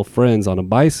her male friends on a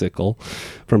bicycle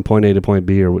from point A to point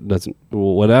B or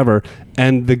whatever,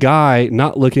 and the guy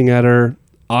not looking at her,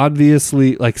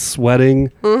 obviously like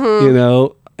sweating,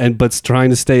 but trying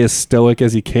to stay as stoic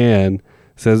as he can,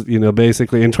 says,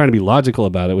 basically, and trying to be logical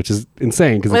about it, which is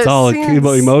insane because it's all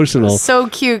emotional. So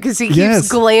cute because he keeps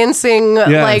glancing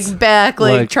back,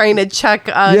 trying to check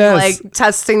on,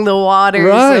 testing the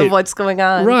waters of what's going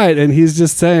on. Right, and he's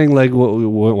just saying like,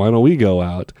 why don't we go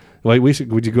out? Like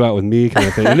would you go out with me, kind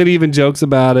of thing? And then he even jokes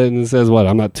about it and says, "What?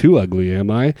 I'm not too ugly,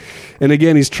 am I?" And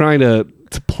again, he's trying to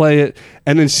play it,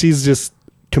 and then she's just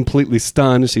completely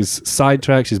stunned. She's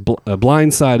sidetracked. She's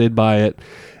blindsided by it,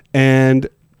 and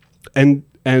then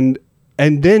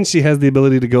she has the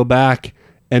ability to go back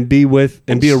and be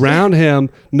around him,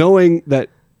 knowing that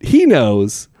he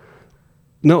knows.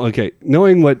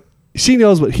 Knowing what she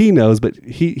knows, what he knows, but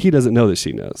he doesn't know that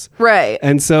she knows. Right.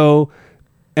 And so,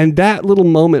 and that little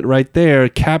moment right there,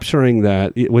 capturing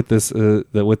that with this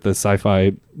with the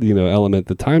sci-fi element,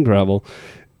 the time travel.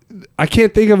 I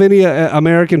can't think of any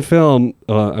American film.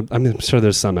 I'm sure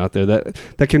there's some out there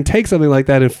that can take something like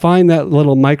that and find that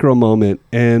little micro moment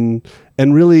and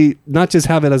really not just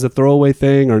have it as a throwaway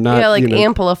thing or not. Yeah,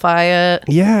 amplify it.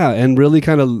 Yeah, and really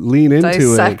kind of lean into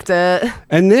dissect it.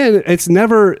 And then it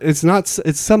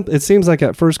seems like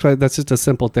at first that's just a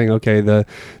simple thing. Okay, the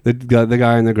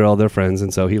guy and the girl, they're friends,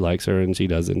 and so he likes her and she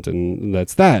doesn't, and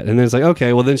that's that. And then it's like,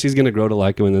 okay, well then she's gonna grow to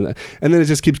like him, and then it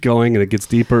just keeps going and it gets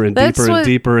deeper and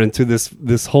deeper into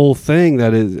this whole thing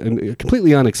that is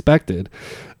completely unexpected.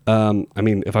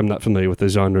 If I'm not familiar with the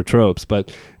genre tropes,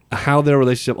 but how their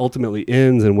relationship ultimately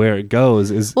ends and where it goes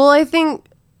is... Well, I think...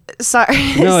 Sorry.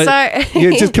 No,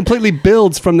 it just completely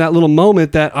builds from that little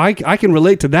moment that I can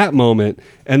relate to that moment,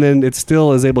 and then it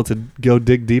still is able to go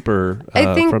dig deeper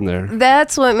I think from there.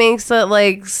 That's what makes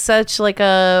it such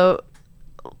a...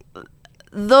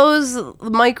 Those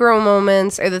micro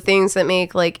moments are the things that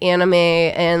make anime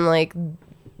and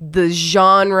the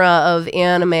genre of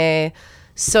anime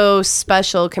so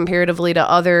special comparatively to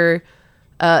other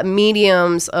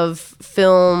mediums of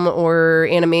film or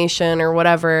animation or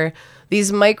whatever.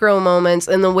 These micro moments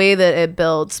and the way that it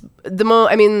builds. The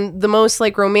most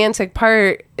romantic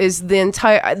part is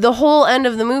the whole end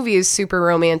of the movie is super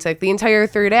romantic. The entire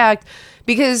third act,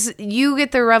 because you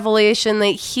get the revelation that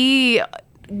he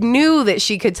knew that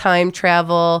she could time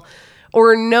travel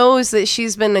or knows that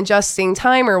she's been adjusting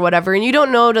time or whatever, and you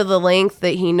don't know to the length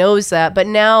that he knows that, but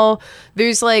now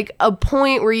there's a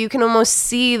point where you can almost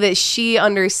see that she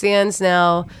understands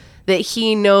now that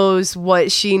he knows what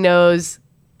she knows,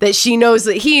 that she knows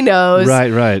that he knows.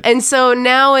 Right. And so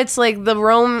now it's their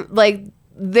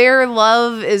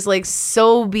love is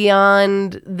so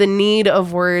beyond the need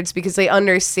of words because they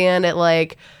understand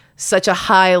at such a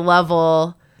high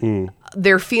level.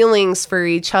 Their feelings for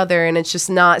each other, and it's just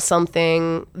not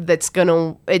something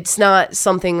it's not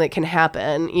something that can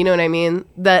happen. You know what I mean?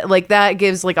 That that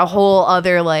gives a whole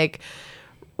other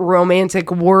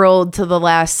romantic world to the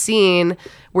last scene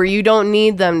where you don't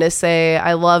need them to say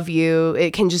I love you.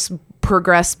 It can just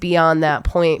progress beyond that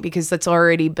point because that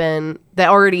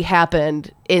already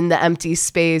happened in the empty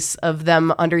space of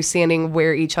them understanding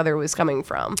where each other was coming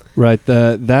from. Right.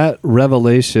 That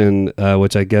revelation,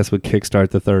 which I guess would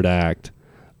kickstart the third act.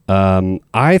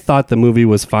 I thought the movie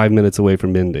was 5 minutes away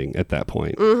from ending at that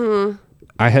point.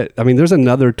 Mm-hmm. There's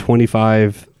another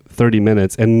 25, 30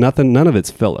 minutes and none of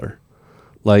it's filler.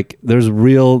 There's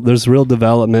real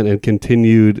development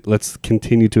and let's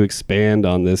continue to expand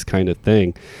on this kind of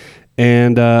thing.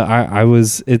 And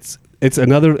it's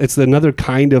another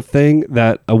kind of thing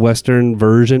that a Western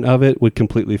version of it would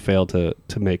completely fail to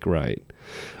make right.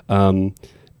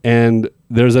 And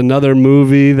there's another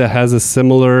movie that has a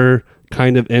similar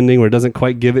kind of ending where it doesn't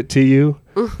quite give it to you.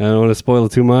 I don't want to spoil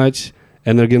it too much.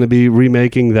 and they're going to be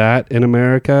remaking that in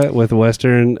America with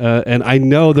Western, and I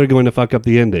know they're going to fuck up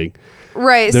the ending.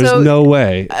 Right. There's no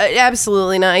way.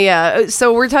 Absolutely not. Yeah.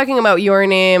 So we're talking about Your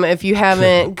Name. If you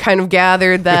haven't kind of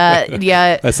gathered that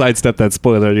yet. I sidestepped that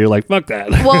spoiler and you're like, fuck that.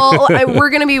 Well, we're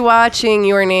going to be watching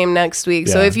Your Name next week.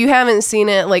 So if you haven't seen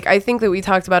it, like I think that we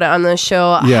talked about it on the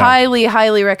show, highly,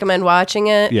 highly recommend watching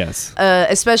it. Yes.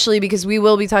 Especially because we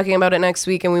will be talking about it next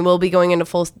week and we will be going into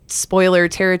full spoiler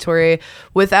territory.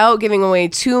 Without giving away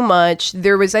too much,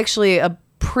 there was actually a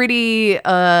pretty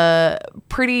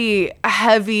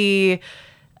heavy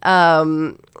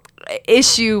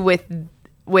issue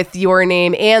with Your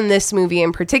Name and this movie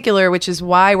in particular, which is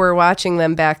why we're watching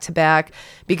them back to back,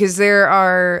 because there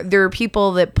are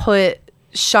people that put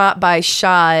shot by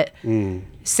shot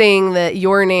saying that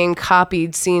Your Name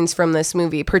copied scenes from this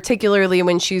movie, particularly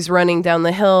when she's running down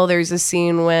the hill. There's a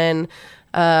scene when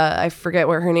I forget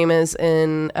what her name is,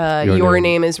 and Your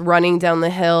Name is running down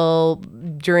the hill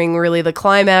during really the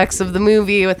climax of the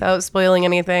movie without spoiling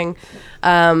anything.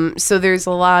 So there's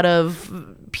a lot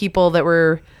of people that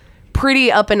were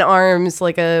pretty up in arms,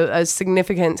 like a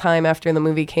significant time after the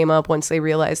movie came up, once they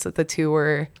realized that the two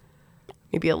were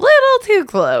maybe a little too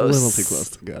close. A little too close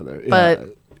together. But yeah.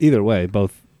 Either way,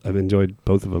 I've enjoyed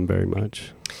both of them very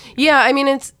much. Yeah, I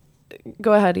mean,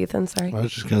 go ahead, Ethan. Sorry. I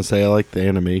was just gonna say I like the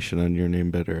animation on Your Name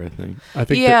better. I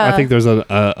think there's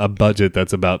a budget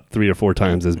that's about 3 or 4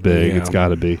 times as big. Yeah. It's got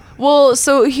to be. Well,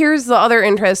 so here's the other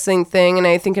interesting thing, and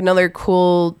I think another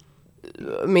cool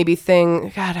maybe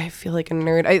thing. God, I feel like a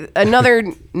nerd. Another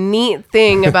neat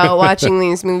thing about watching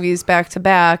these movies back to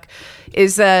back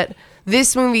is that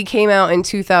this movie came out in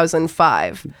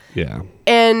 2005. Yeah.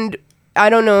 And I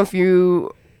don't know if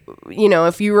you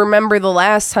remember the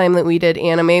last time that we did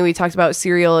anime, we talked about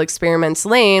Serial Experiments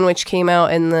Lain, which came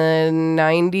out in the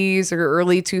 90s or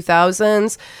early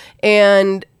 2000s.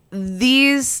 And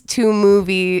these two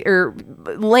movies, or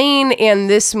Lain and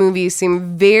this movie,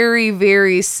 seem very,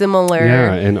 very similar.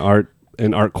 Yeah, in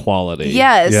art quality.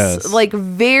 Yes, like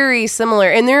very similar.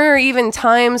 And there are even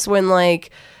times when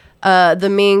like the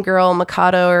main girl,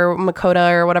 Makoto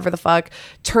or whatever the fuck,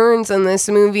 turns in this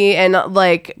movie and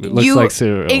like it looks like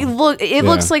Serial. It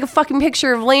looks like a fucking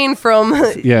picture of Lain from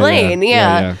Lain.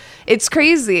 Yeah. It's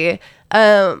crazy.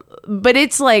 But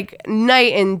it's like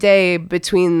night and day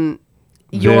between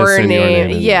Your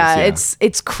Name.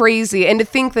 It's crazy. And to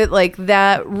think that like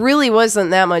that really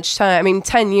wasn't that much time. I mean,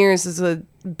 10 years is a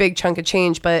big chunk of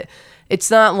change, but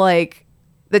it's not like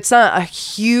that's not a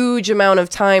huge amount of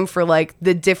time for like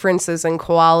the differences in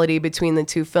quality between the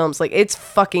two films. Like it's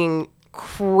fucking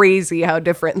crazy how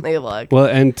different they look. Well,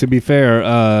 and to be fair,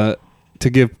 to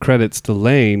give credits to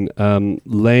Lain,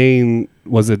 Lain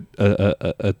was an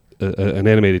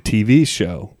animated TV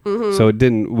show, so it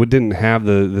didn't have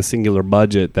the singular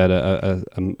budget that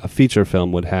a feature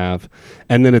film would have,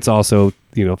 and then it's also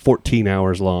 14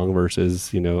 hours long versus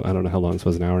I don't know how long this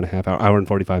was, an hour and a half, hour and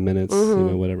 45 minutes,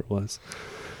 whatever it was.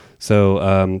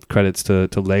 So credits to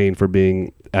Lain for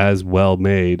being as well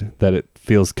made that it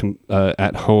feels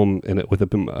at home in it with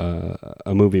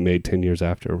a movie made 10 years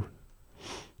after.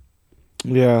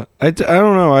 Yeah, I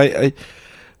don't know. I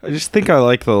just think I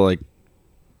like the like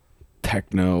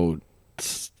techno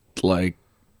like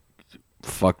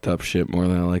fucked up shit more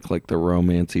than I like the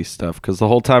romancy stuff, because the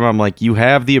whole time I'm like, you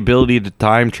have the ability to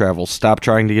time travel, stop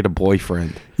trying to get a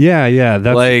boyfriend. Yeah,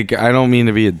 that's like, I don't mean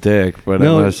to be a dick, but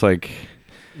I'm just like,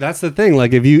 that's the thing,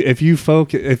 like if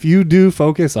you do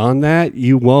focus on that,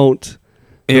 you won't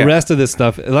the rest of this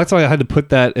stuff. That's why I had to put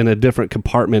that in a different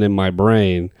compartment in my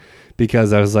brain,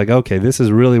 because I was like, okay, this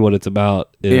is really what it's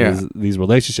about, is these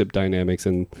relationship dynamics,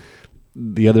 and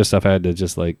the other stuff I had to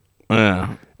just like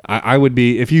I would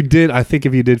be, if you did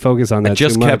focus on that, I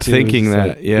just kept thinking that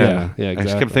like, exactly. I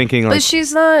just kept thinking like, but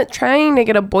she's not trying to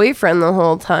get a boyfriend the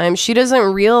whole time. She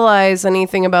doesn't realize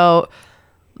anything about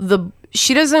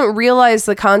she doesn't realize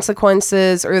the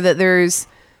consequences, or that there's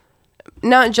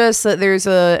not just that there's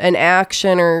an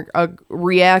action or a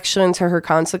reaction to her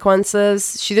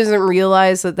consequences. She doesn't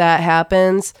realize that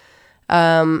happens.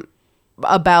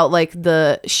 About like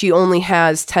she only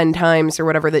has 10 times or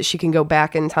whatever that she can go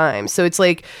back in time. So it's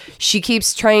like she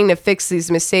keeps trying to fix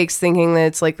these mistakes, thinking that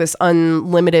it's like this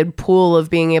unlimited pool of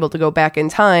being able to go back in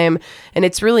time. And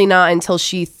it's really not until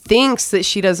she thinks that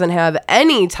she doesn't have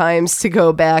any times to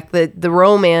go back that the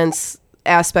romance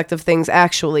aspect of things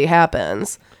actually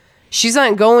happens. She's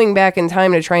not going back in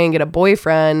time to try and get a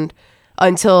boyfriend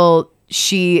until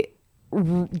she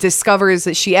discovers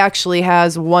that she actually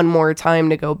has one more time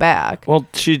to go back. Well,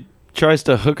 she tries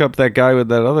to hook up that guy with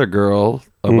that other girl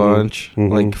a bunch.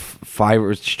 Like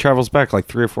 5, she travels back like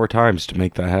 3 or 4 times to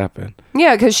make that happen.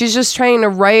 Yeah, because she's just trying to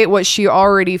right what she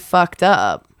already fucked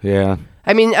up. Yeah.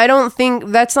 I mean, I don't think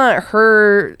that's not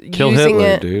her Kill using Hitler,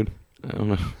 it. dude. I don't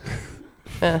know.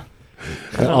 Yeah.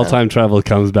 All time travel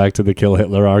comes back to the kill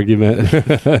Hitler argument.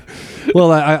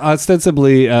 Well,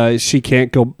 ostensibly, she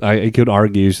can't go. I could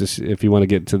argue, if you want to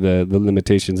get to the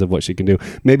limitations of what she can do,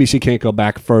 maybe she can't go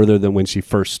back further than when she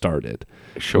first started,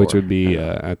 which would be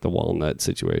at the walnut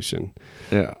situation.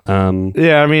 Yeah.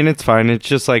 Yeah, I mean, it's fine. It's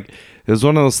just like, it was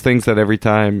one of those things that every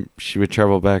time she would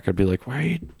travel back, I'd be like, why are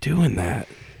you doing that?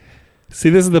 See,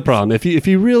 this is the problem. If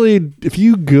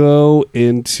you go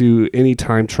into any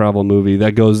time travel movie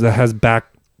that has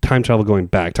time travel going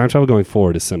back, time travel going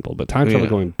forward is simple, but time travel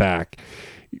going back,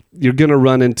 you're going to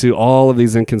run into all of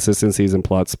these inconsistencies and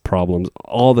plots problems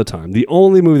all the time. The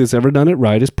only movie that's ever done it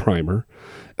right is Primer.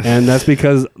 And that's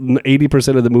because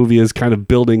 80% of the movie is kind of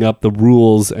building up the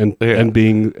rules and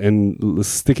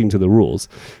sticking to the rules.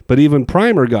 But even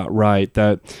Primer got right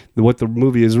that what the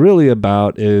movie is really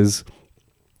about is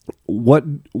what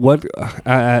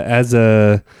as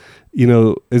a,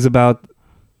 is about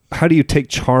how do you take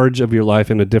charge of your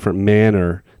life in a different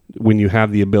manner when you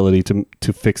have the ability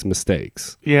to fix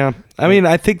mistakes. Yeah. I mean,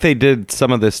 I think they did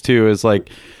some of this too, is like,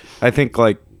 I think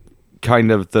like kind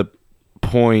of the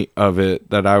point of it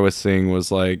that I was seeing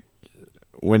was like,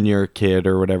 when you're a kid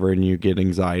or whatever and you get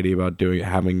anxiety about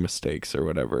having mistakes or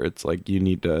whatever, it's like you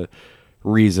need to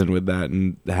reason with that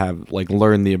and have like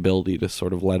learn the ability to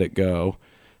sort of let it go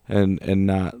and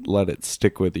not let it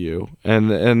stick with you.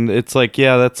 And it's like,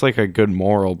 yeah, that's like a good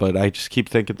moral, but I just keep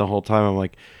thinking the whole time, I'm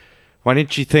like, why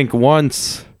didn't you think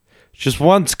just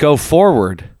once go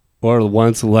forward? Or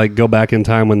once, like, go back in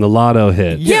time when the lotto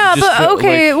hit. Yeah, but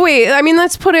okay, wait. I mean,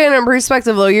 let's put it in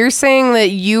perspective, though. You're saying that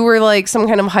you were like some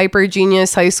kind of hyper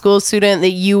genius high school student,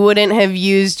 that you wouldn't have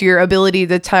used your ability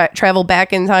to travel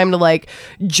back in time to like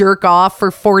jerk off for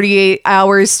 48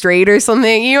 hours straight or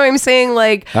something. You know what I'm saying?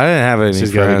 Like, I didn't have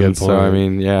any friends, so I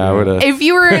mean, yeah, I would have. If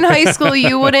you were in high school,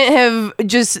 you wouldn't have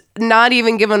just not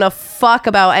even given a fuck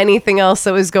about anything else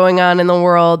that was going on in the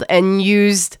world and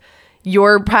used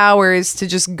your powers to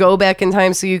just go back in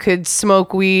time so you could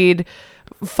smoke weed,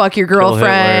 fuck your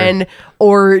girlfriend,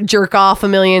 or jerk off a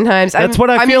million times. That's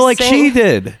what I feel like she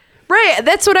did. Right,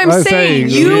 that's what I'm saying.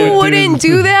 You wouldn't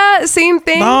do that same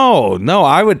thing? No,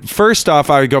 I would, first off,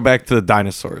 I would go back to the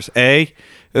dinosaurs, A.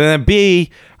 And then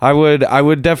B, I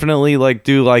would definitely like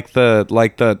do like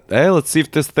the hey, let's see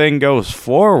if this thing goes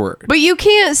forward. But you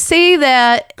can't say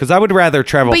that, because I would rather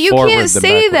travel forward. But you can't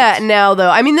say that now, though.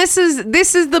 I mean, this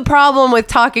is the problem with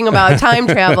talking about time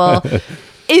travel.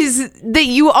 Is that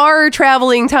you are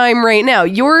traveling time right now.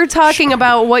 You're talking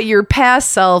about what your past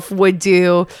self would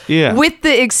do with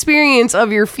the experience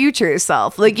of your future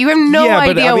self. Like, you have no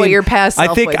idea what your past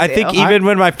self would do. I think even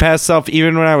when my past self,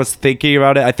 even when I was thinking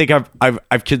about it, I think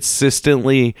I've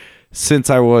consistently, since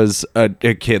I was a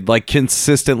kid, like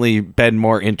consistently been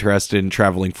more interested in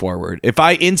traveling forward. If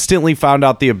I instantly found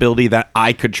out the ability that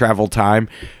I could travel time,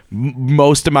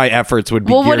 most of my efforts would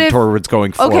be geared towards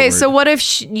going forward. Okay, so what if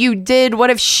she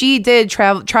did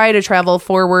try to travel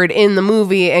forward in the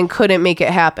movie and couldn't make it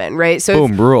happen, right? So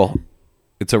boom, rule.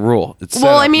 It's a rule.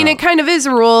 It kind of is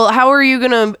a rule. How are you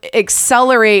going to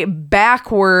accelerate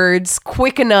backwards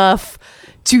quick enough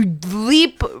to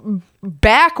leap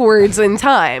backwards in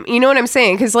time? You know what I'm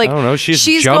saying? Because like, I don't know,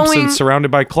 she's jumps and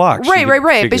surrounded by clocks.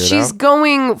 Right. But she's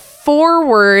going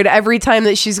forward every time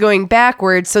that she's going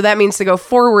backwards. So that means to go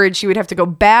forward, she would have to go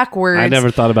backwards. I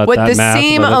never thought about with that the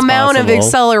same amount of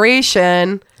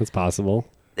acceleration. That's possible.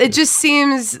 It just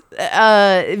seems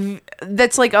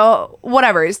that's like, oh,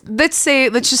 whatever. Let's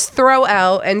just throw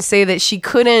out and say that she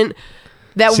couldn't.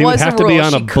 She would have to be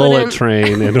on a bullet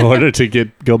train in order to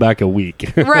go back a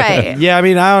week. Right. Yeah, I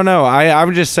mean, I don't know.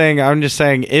 I'm just saying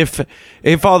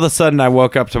if all of a sudden I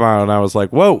woke up tomorrow and I was like,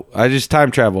 whoa, I just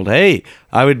time traveled. Hey,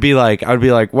 I would be like,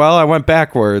 well, I went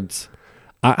backwards.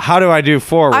 How do I do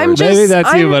forward? Maybe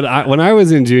that's you, but when I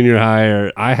was in junior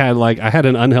high, I had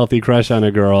an unhealthy crush on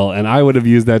a girl, and I would have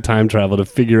used that time travel to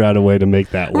figure out a way to make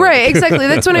that work. Right, exactly.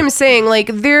 That's what I'm saying. Like,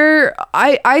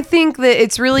 I think that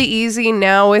it's really easy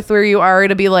now with where you are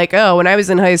to be like, oh, when I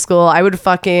was in high school, I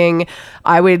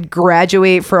would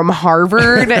graduate from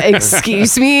Harvard.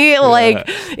 Excuse me. Yeah. Like,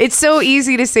 it's so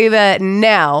easy to say that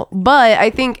now, but I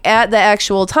think at the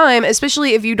actual time,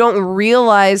 especially if you don't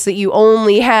realize that you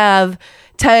only have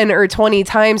 10 or 20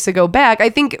 times to go back.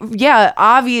 I think, yeah,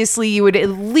 obviously you would at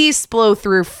least blow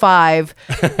through 5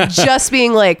 just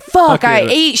being like, fuck, I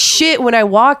ate shit when I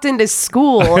walked into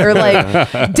school, or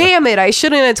like, damn it, I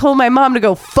shouldn't have told my mom to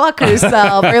go fuck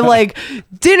herself, or like,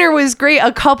 dinner was great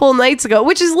a couple nights ago,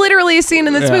 which is literally a scene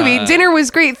in this movie. Dinner was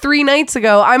great 3 nights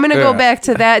ago. I'm going to go back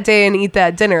to that day and eat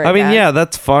that dinner again. I mean, yeah,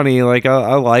 that's funny. Like,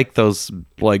 I like those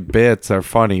like bits are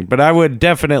funny, but I would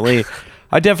definitely...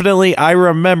 I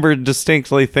remember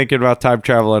distinctly thinking about time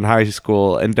travel in high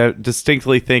school and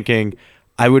distinctly thinking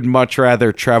I would much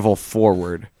rather travel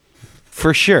forward.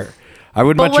 For sure. I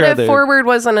would much rather... But what if forward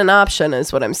wasn't an option,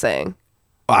 is what I'm saying?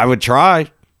 I would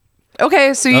try.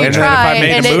 Okay, so you try,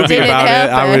 and it didn't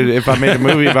happen. If I made a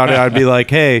movie about it, I'd be like,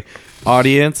 hey,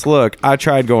 audience, look, I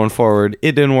tried going forward.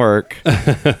 It didn't work.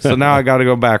 So now I got to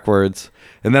go backwards.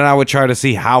 And then I would try to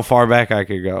see how far back I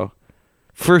could go.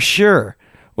 For sure.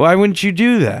 Why wouldn't you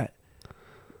do that?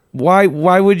 Why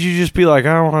would you just be like,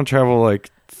 I don't want to travel like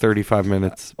 35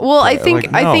 minutes? Well, I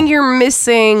think you're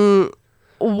missing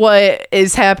what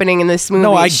is happening in this movie.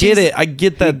 No, I get it. I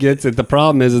get that. He gets it. The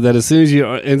problem is that as soon as you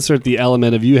insert the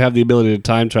element of you have the ability to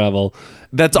time travel,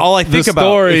 that's all I think about. The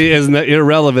story is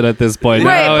irrelevant at this point.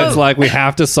 Right, now it's like we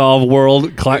have to solve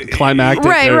world climactic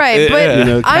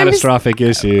but catastrophic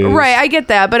issues. Right, I get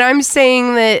that. But I'm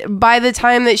saying that by the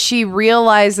time that she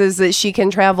realizes that she can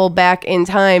travel back in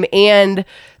time and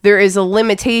there is a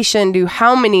limitation to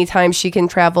how many times she can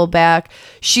travel back,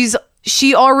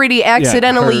 she already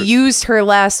accidentally used her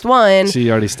last one. She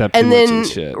already stepped too much in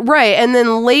shit. Right. And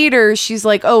then later she's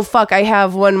like, oh, fuck, I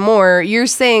have one more. You're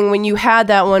saying when you had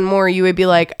that one more, you would be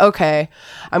like, okay,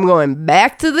 I'm going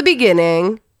back to the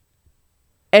beginning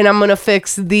and I'm going to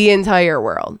fix the entire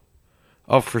world.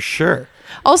 Oh, for sure.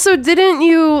 Also, didn't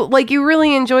you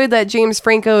really enjoyed that James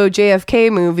Franco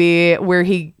JFK movie where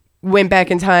he went back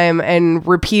in time and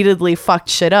repeatedly fucked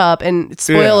shit up, and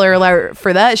spoiler alert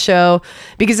for that show,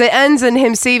 because it ends in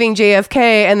him saving JFK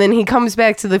and then he comes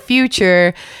back to the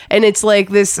future and it's like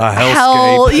this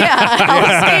hellscape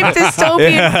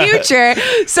dystopian future.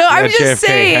 So I'm just JFK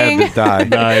saying, had to die.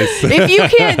 Nice. If you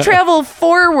can't travel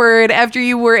forward after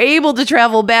you were able to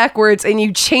travel backwards and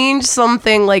you change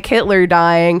something like Hitler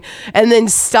dying and then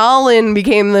Stalin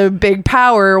became the big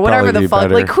power, whatever the fuck,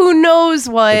 better. Like who knows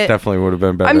what. It definitely would have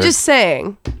been better. I'm just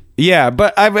saying. Yeah,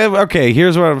 but okay,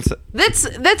 here's what I'm saying.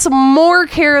 That's more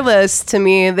careless to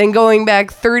me than going back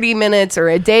 30 minutes or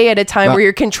a day at a time where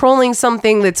you're controlling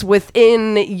something that's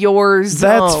within your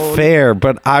zone. That's fair,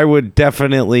 but I would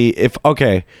definitely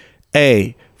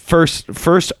first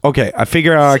I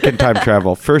figure out I can time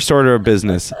travel. First order of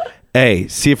business.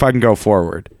 See if I can go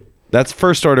forward. That's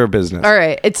first order of business. All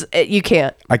right, you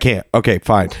can't. I can't. Okay,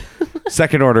 fine.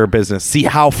 Second order of business. See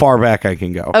how far back I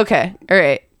can go. Okay. All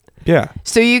right. Yeah.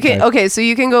 So you can so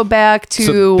you can go back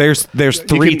to there's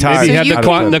 3 times. You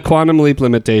have the quantum leap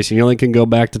limitation. You only can go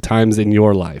back to times in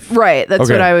your life. Right. That's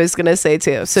what I was gonna say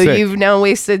too. So you've now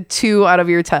wasted 2 out of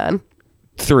your 10.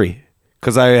 3.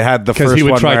 Because I had the first one. Because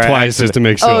he would try twice just to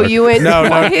make sure. Oh, you went.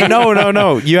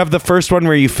 No. You have the first one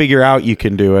where you figure out you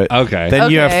can do it. Okay.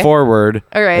 Then you have forward.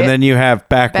 All right. And then you have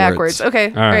backwards. Okay.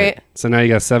 All right. So now you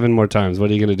got 7 more times. What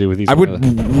are you going to do with each one? I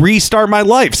would restart my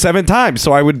life 7 times.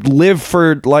 So I would live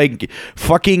for like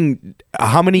fucking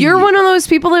how many? You're one of those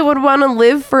people that would want to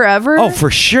live forever? Oh,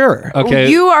 for sure. Okay.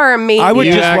 You are amazing. I would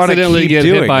you just want to accidentally keep get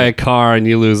doing hit by it. a car and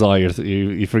you lose all your...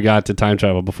 You forgot to time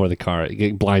travel before the car.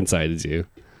 It blindsided you.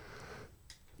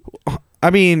 I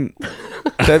mean,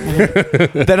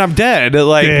 then I'm dead.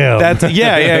 Like damn. That's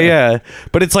yeah.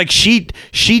 But it's like she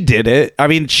did it. I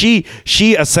mean, she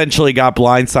essentially got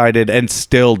blindsided and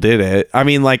still did it. I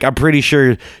mean, like I'm pretty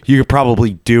sure you could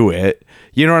probably do it.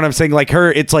 You know what I'm saying? Like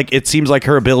her, it's like it seems like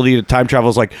her ability to time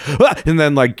travel is like, and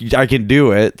then like I can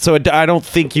do it. So I don't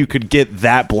think you could get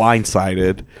that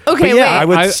blindsided. Okay, but yeah,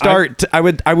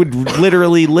 I would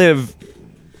literally live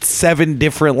 7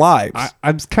 different lives.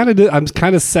 I'm kind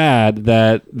of sad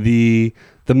that the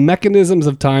mechanisms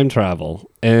of time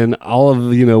travel and all of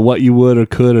what you would or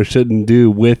could or shouldn't do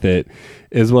with it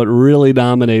is what really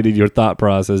dominated your thought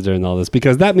process during all this,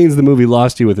 because that means the movie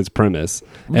lost you with its premise.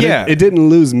 And it didn't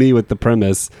lose me with the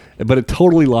premise, but it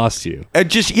totally lost you. I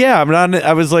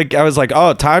was like,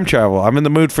 oh, time travel. I'm in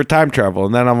the mood for time travel,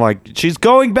 and then I'm like, she's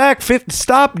going back.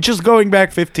 Stop just going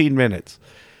back 15 minutes.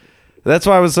 That's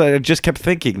why I just kept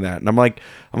thinking that. And I'm like,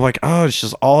 oh, it's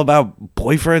just all about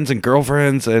boyfriends and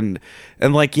girlfriends and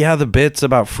like, yeah, the bits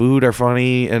about food are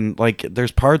funny and like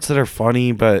there's parts that are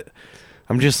funny, but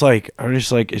I'm just like,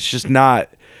 it's not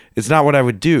what I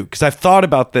would do. Cause I've thought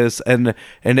about this and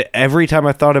every time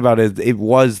I thought about it, it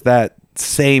was that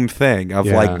same thing of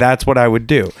Yeah. like, that's what I would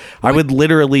do. I would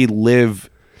literally live.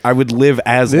 I would live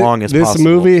as long as this possible.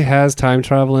 movie has time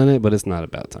travel in it, but it's not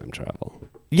about time travel.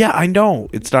 Yeah, I know.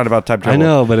 It's not about time travel. I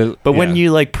know, but when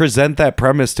you like present that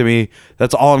premise to me,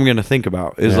 that's all I'm gonna think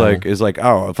about is like,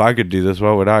 oh, if I could do this,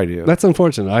 what would I do? that's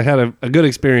unfortunate. I had a good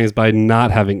experience by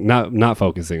not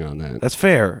focusing on that. That's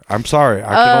fair. I'm sorry. I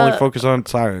can only focus on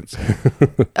science.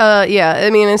 Yeah, I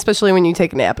mean, especially when you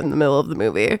take a nap in the middle of the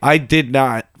movie. I did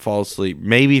not fall asleep.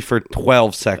 Maybe for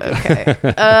 12 seconds. Okay.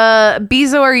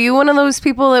 Beezo, are you one of those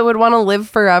people that would want to live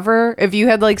forever if you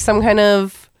had like some kind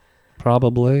of...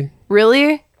 Probably.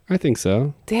 Really? I think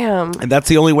so. Damn. And that's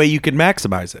the only way you can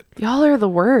maximize it. Y'all are the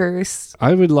worst.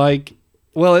 I would like,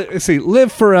 live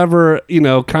forever,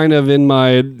 kind of in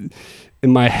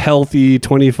my healthy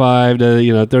 25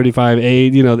 to 35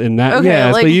 age, in that. Okay,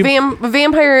 yes, like but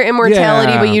vampire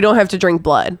immortality, Yeah. but you don't have to drink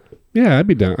blood. Yeah, I'd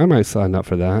be down. I might sign up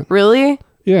for that. Really?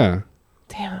 Yeah.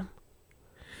 Damn.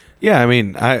 Yeah, I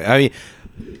mean, I mean,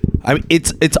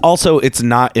 it's also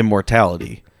not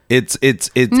immortality. It's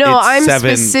No, I'm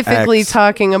 7X. specifically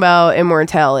talking about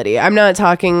immortality. I'm not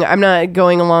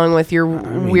going along with your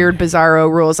weird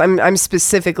bizarro rules. I'm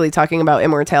specifically talking about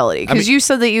immortality because you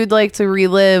said that you'd like to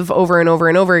relive over and over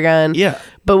and over again. Yeah.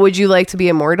 But would you like to be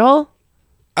immortal?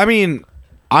 I mean,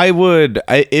 I would.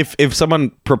 If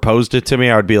someone proposed it to me,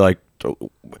 I would be like,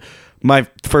 my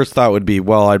first thought would be,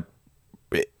 well,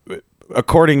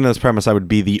 according to this premise, I would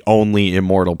be the only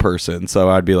immortal person. So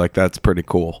I'd be like, that's pretty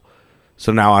cool.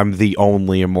 So now I'm the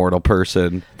only immortal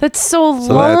person. That's so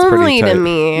that's pretty lonely to tight.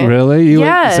 me. Really?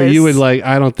 Yes. So you would like?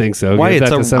 I don't think so. Why? Give that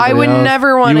It's to a- somebody I would else.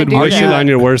 never wanna You would do wish it that. on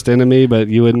your worst enemy, but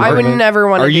you wouldn't. I would never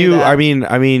want to Are do you? that. I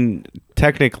mean,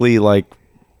 technically, like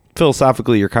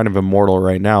philosophically, you're kind of immortal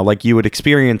right now. Like you would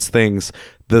experience things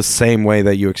the same way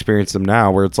that you experience them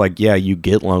now, where it's like, yeah, you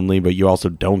get lonely, but you also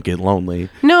don't get lonely.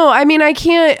 No, I mean, I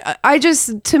can't. I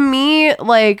just, to me,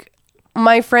 like,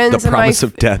 my friends The and promise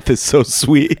of death is so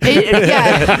sweet.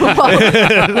 yeah, well,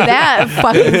 that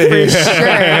fucking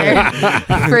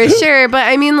for sure. But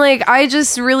I mean, like, I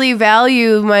just really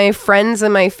value my friends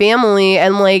and my family,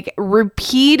 and like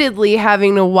repeatedly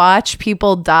having to watch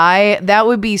people die, that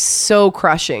would be so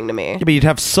crushing to me. Yeah, but you'd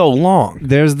have so long.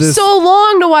 There's this. So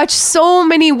long to watch so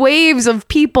many waves of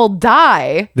people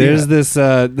die. There's this.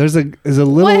 There's a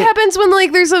little. What happens when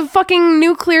like there's a fucking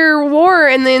nuclear war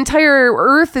and the entire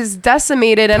Earth is decimated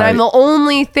and I'm the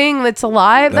only thing that's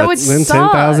alive? That would Then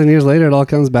suck. 10,000 years later, it all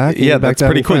comes back. and Yeah, you're back that's to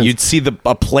pretty having cool. friends. You'd see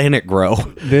a planet grow.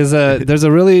 There's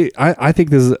a really. I think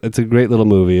it's a great little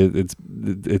movie.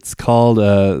 It's called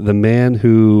The Man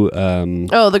Who.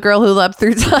 Oh, the girl who leapt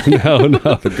through time. No.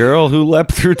 The girl who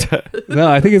leapt through time.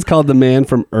 No, I think it's called The Man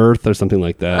from Earth or something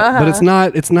like that. But it's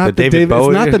not. It's not The David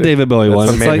Bowie? It's not the David Bowie That's one.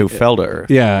 the It's man like, who fell to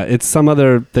Earth. Yeah, it's some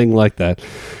other thing like that.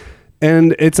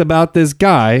 And it's about this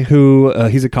guy who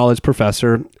he's a college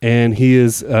professor, and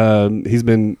he's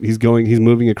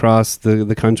moving across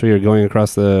the country, or going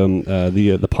across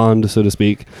the pond, so to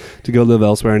speak, to go live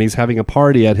elsewhere. And he's having a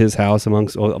party at his house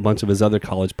amongst a bunch of his other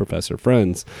college professor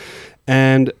friends,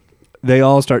 and they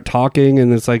all start talking,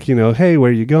 and it's like, hey, where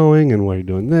are you going, and why are you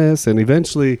doing this? And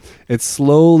eventually, it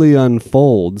slowly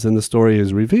unfolds, and the story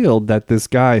is revealed that this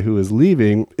guy who is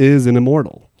leaving is an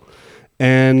immortal.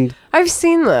 And I've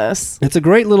seen this. it's a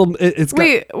great little.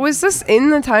 Wait, was this in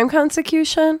the time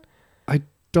consecution? I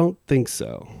don't think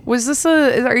so. Was this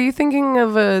are you thinking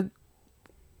of a?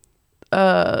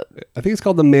 I think it's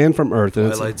called The Man from Earth.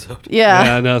 And Twilight Zone.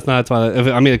 Yeah. no, it's not Twilight.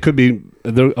 I mean, it could be. I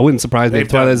wouldn't surprise me if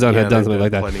Twilight Zone had done something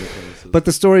like that. But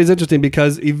the story is interesting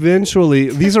because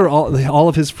eventually, these are all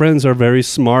of his friends are very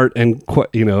smart and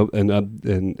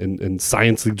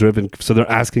science driven. So they're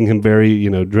asking him very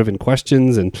driven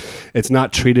questions, and it's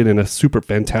not treated in a super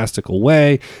fantastical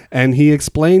way. And he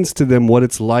explains to them what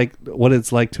it's like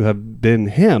to have been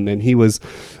him. And he was,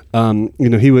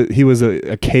 he was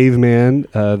a caveman.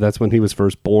 That's when he was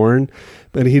first born,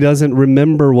 but he doesn't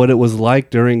remember what it was like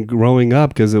during growing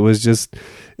up because it was just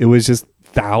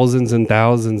thousands and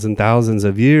thousands and thousands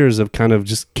of years of kind of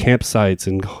just campsites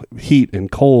and heat and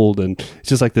cold, and it's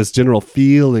just like this general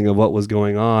feeling of what was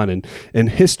going on, and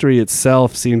history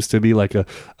itself seems to be like a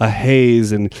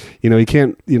haze, and he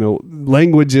can't,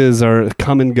 languages are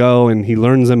come and go, and he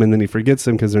learns them and then he forgets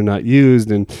them because they're not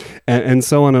used, and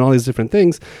so on, and all these different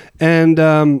things. And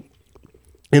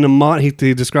he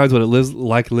describes what it lives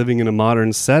like living in a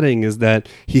modern setting is that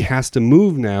he has to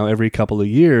move now every couple of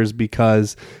years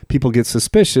because people get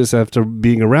suspicious after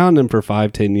being around him for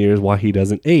 5-10 years while he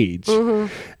doesn't age.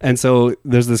 Mm-hmm. And so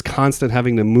there's this constant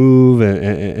having to move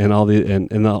and all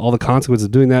the consequences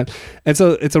of doing that. And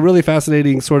so it's a really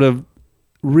fascinating sort of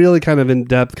really kind of in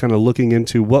depth, kind of looking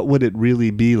into what would it really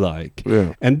be like.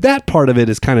 Yeah. And that part of it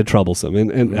is kind of troublesome,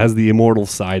 and as the immortal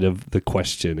side of the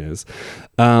question is,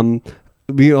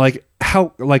 like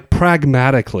how, like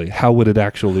pragmatically, how would it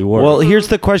actually work? Well, here's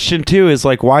the question too: is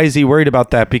like, why is he worried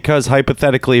about that? Because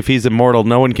hypothetically, if he's immortal,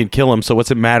 no one can kill him. So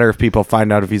what's it matter if people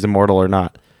find out if he's immortal or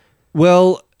not?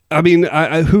 Well, I mean,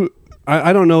 I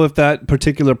don't know if that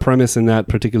particular premise in that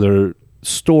particular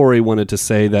story wanted to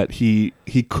say that he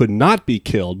could not be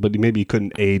killed, but maybe he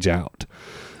couldn't age out.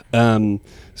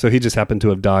 So he just happened to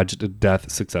have dodged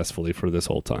death successfully for this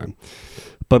whole time.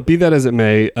 But be that as it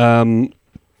may,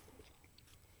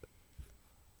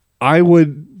 I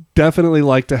would definitely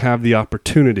like to have the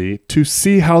opportunity to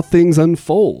see how things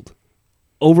unfold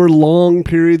over long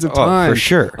periods of time. For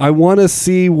sure. I want to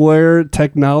see where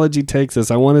technology takes us.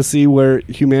 I want to see where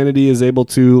humanity is able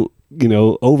to,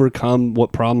 overcome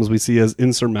what problems we see as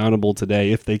insurmountable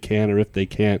today, if they can or if they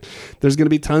can't. There's going to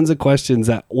be tons of questions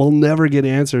that we'll never get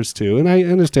answers to. And I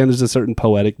understand there's a certain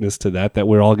poeticness to that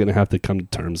we're all going to have to come to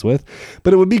terms with.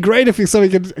 But it would be great if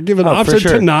somebody could give an option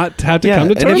to not have to come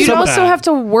to terms with You'd also have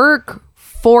to work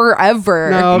forever.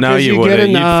 No, you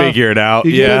wouldn't. You'd figure it out.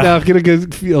 You get a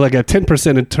good, like a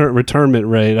 10% returnment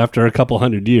rate after a couple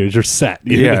hundred years. You're set.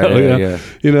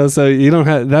 You know, so you don't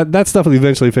have that stuff will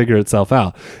eventually figure itself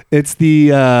out. It's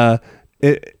the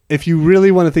if you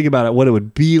really want to think about it, what it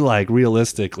would be like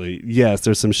realistically, yes,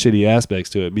 there's some shitty aspects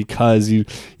to it because you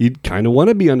kind of want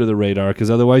to be under the radar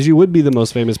because otherwise you would be the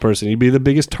most famous person. You'd be the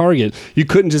biggest target. You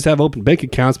couldn't just have open bank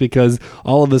accounts because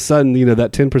all of a sudden,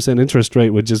 that 10% interest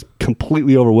rate would just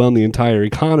completely overwhelm the entire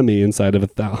economy inside of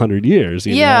 100 years.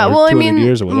 Well, I mean,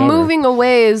 moving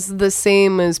away is the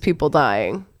same as people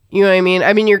dying. You know what I mean?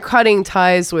 I mean, you're cutting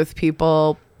ties with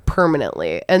people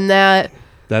permanently, and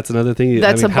that's another thing.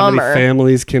 That's a bummer. How many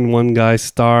families can one guy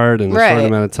start in a short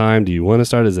amount of time? Do you want to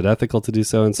start? Is it ethical to do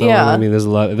so and so on? I mean, there's a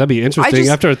lot. That'd be interesting.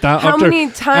 After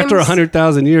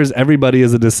 100,000 years, everybody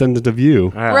is a descendant of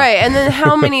you. Right. And then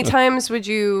how many times would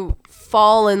you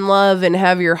fall in love and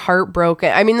have your heart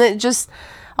broken? I mean,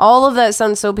 all of that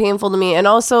sounds so painful to me. And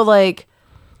also like,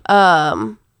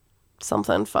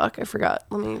 something, I forgot.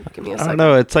 Give me a second. I don't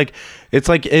know. It's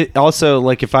like it also,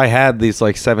 like, if I had these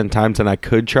like 7 times and I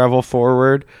could travel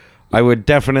forward, I would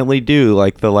definitely do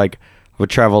I would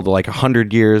travel to like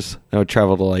 100 years. I would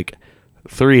travel to like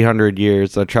 300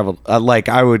 years. I traveled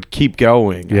I would keep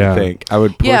going. I think I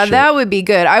would push that would be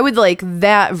good. I would like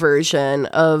that version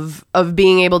of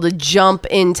being able to jump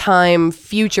in time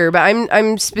future, but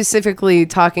I'm specifically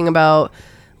talking about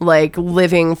like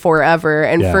living forever,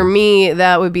 and for me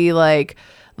that would be like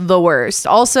the worst.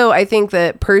 Also, I think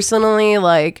that personally,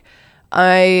 like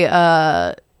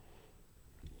I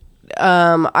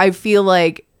feel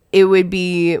like it would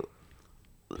be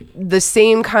the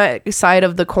same side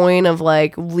of the coin of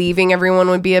like leaving everyone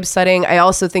would be upsetting. I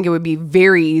also think it would be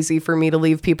very easy for me to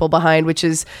leave people behind, which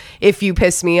is if you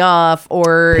piss me off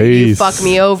or you fuck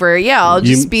me over, I'll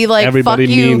just be like, fuck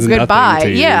you, goodbye.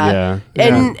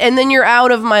 And then you're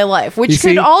out of my life, which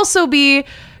could also be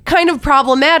kind of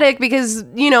problematic because,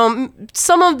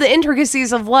 some of the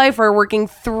intricacies of life are working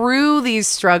through these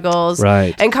struggles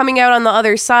and coming out on the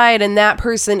other side, and that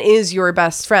person is your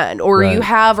best friend, or you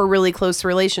have a really close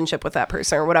relationship with that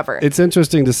person or whatever. It's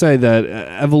interesting to say that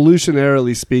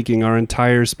evolutionarily speaking, our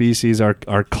entire species,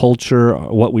 our culture,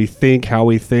 what we think, how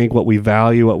we think, what we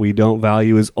value, what we don't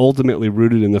value is ultimately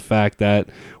rooted in the fact that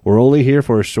we're only here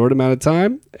for a short amount of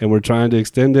time and we're trying to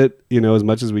extend it, as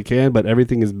much as we can, but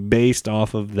everything is based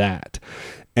off of that.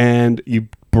 And you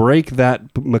break that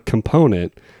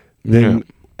component, then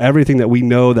everything that we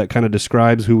know that kind of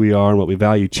describes who we are and what we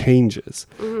value changes.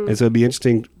 Mm-hmm. And so it'd be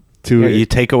interesting to you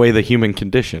take away the human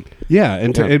condition.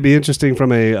 It'd be interesting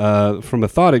from a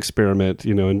thought experiment,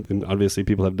 and obviously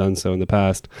people have done so in the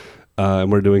past,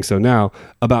 and we're doing so now,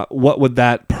 about what would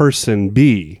that person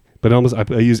be. But almost, I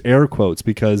use air quotes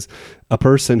because a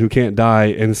person who can't die,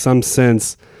 in some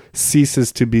sense,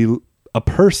 ceases to be a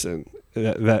person.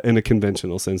 That in a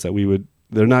conventional sense that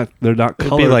they're not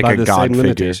colored like by a the god same figure.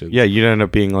 limitations. Yeah, you'd end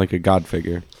up being like a god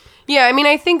figure. Yeah, I mean,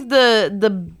 I think the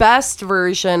best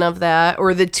version of that,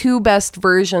 or the two best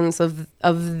versions of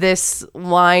this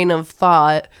line of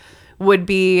thought, would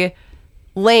be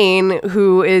Lane,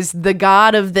 who is the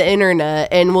god of the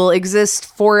internet and will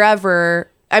exist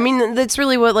forever. I mean, that's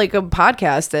really what like a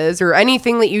podcast is, or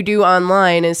anything that you do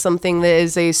online is something that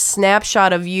is a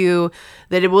snapshot of you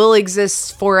that it will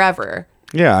exist forever.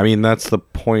 Yeah, I mean, that's the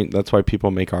point. That's why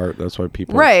people make art. That's why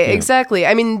people... Right, exactly.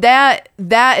 I mean, that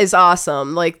is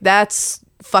awesome. Like, that's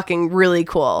fucking really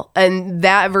cool. And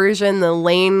that version, the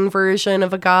Lane version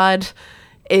of a god,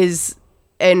 is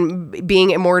and being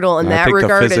immortal in that I think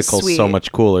regard the is physical's sweet. so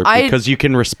much cooler because you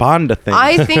can respond to things.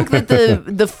 I think that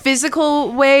the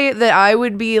physical way that I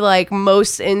would be like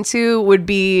most into would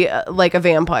be like a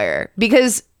vampire,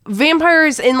 because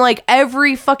vampires in like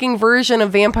every fucking version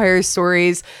of vampire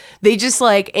stories, they just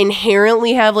like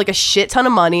inherently have like a shit ton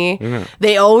of money.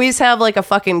 They always have like a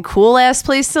fucking cool ass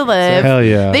place to live. Hell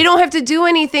yeah. They don't have to do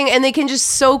anything, and they can just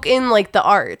soak in like the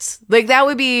arts. Like that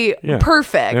would be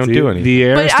perfect. They don't do anything. The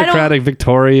aristocratic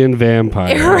Victorian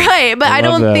vampire. Right, but I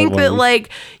don't think that like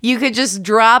you could just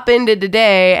drop into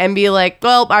today and be like,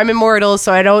 well, I'm immortal,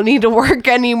 so I don't need to work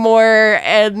anymore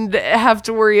and have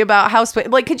to worry about house.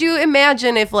 Like, could you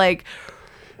imagine if like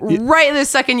right this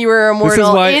second you were immortal This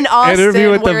is why in Austin?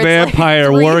 Interview with the where it's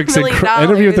Vampire like works.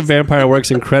 Interview with the Vampire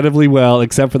works incredibly well,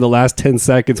 except for the last 10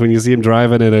 seconds when you see him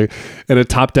driving in a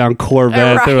top-down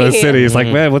Corvette through a city. It's like,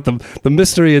 man, what the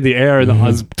mystery in the air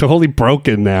is totally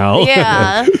broken now.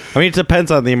 Yeah. I mean, it depends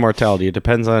on the immortality. It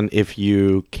depends on if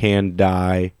you can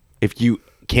die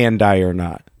or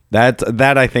not.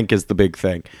 That I think is the big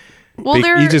thing. Well,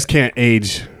 you just can't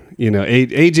age. You know,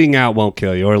 aging out won't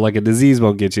kill you, or like a disease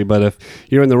won't get you. But if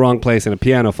you're in the wrong place and a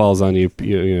piano falls on you,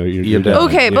 you're dead.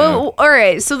 Okay, but all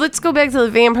right. So let's go back to the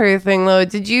vampire thing, though.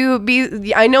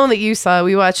 I know that you saw.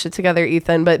 We watched it together,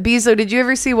 Ethan. But Beezo, did you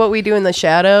ever see What We Do in the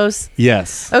Shadows?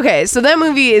 Yes. Okay, so that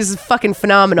movie is fucking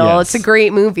phenomenal. Yes. It's a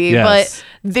great movie, Yes.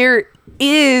 but there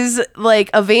is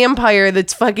like a vampire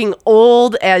that's fucking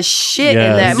old as shit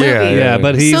in that movie. Yeah,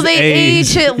 but he's so they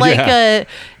age it like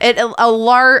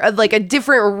a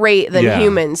different rate than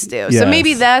humans do. Yes. So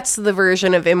maybe that's the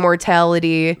version of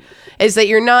immortality, is that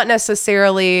you're not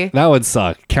necessarily. That would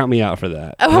suck. Count me out for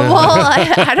that. Well,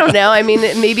 I don't know. I mean,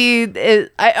 maybe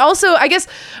I guess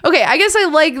I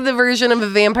like the version of a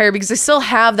vampire because I still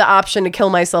have the option to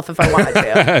kill myself if I wanted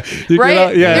to.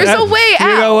 Right? There's a way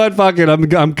out. You know what? Fuck it.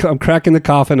 I'm cracking the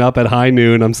coffin up at high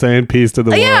noon. I'm saying peace to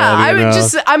the world. Yeah,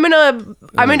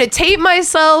 I'm gonna tape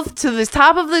myself to the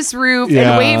top of this roof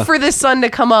and wait for the sun to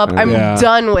come up. I'm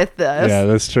done with this. Yeah,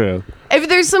 that's true. If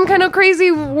there's some kind of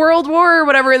crazy world war or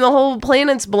whatever and the whole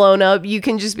planet's blown up, you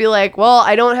can just be like, well,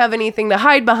 I don't have anything to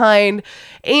hide behind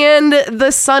and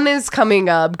the sun is coming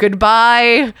up.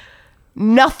 Goodbye.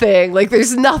 Nothing. Like,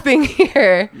 there's nothing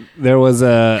here. There was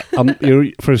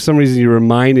for some reason you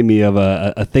reminded me of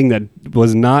a thing that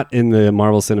was not in the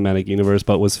Marvel Cinematic Universe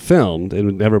but was filmed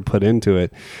and never put into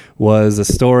it, was a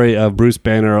story of Bruce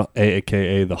Banner,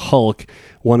 aka the Hulk,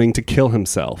 wanting to kill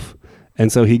himself.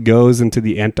 And so he goes into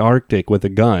the Antarctic with a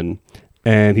gun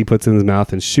and he puts it in his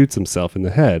mouth and shoots himself in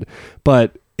the head.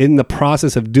 But in the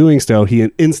process of doing so, he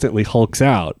instantly hulks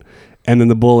out. And then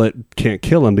the bullet can't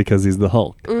kill him because he's the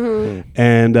Hulk. Mm-hmm.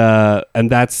 And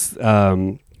that's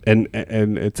and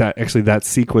it's actually that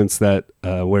sequence that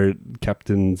where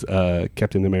Captain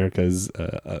America's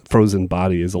frozen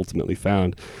body is ultimately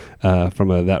found from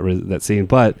that scene.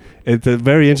 But it's a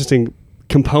very interesting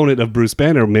component of Bruce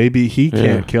Banner. Maybe he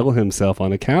can't kill himself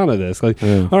on account of this. Like,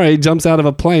 all right, he jumps out of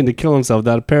a plane to kill himself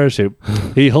without a parachute.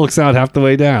 He hulks out half the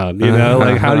way down. You know,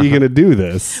 like, how are you going to do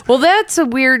this? Well, that's a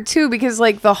weird too, because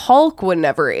like the Hulk would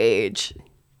never age.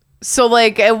 So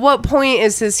like, at what point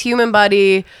is his human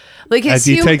body? Like, as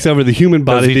he takes over the human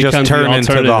body, he just turn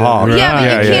into the Hulk. Yeah,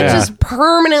 but you can't just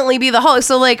permanently be the Hulk.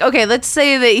 So, like, okay, let's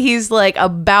say that he's like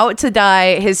about to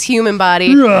die, his human body,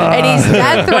 and he's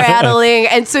death rattling,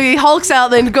 and so he hulks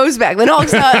out, then goes back, then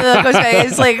hulks out, and then goes back.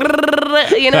 It's like,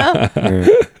 you know?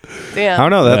 Yeah. I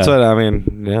don't know. That's what I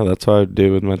mean. Yeah, that's what I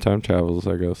do with my time travels,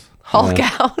 I guess. Hulk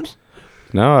out.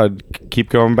 No, I'd keep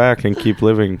going back and keep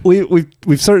living. We've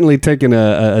certainly taken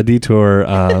a detour,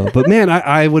 but man,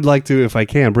 I would like to, if I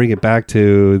can, bring it back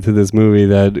to this movie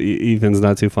that Ethan's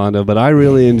not too fond of, but I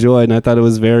really enjoyed, and I thought it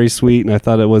was very sweet, and I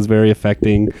thought it was very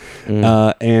affecting.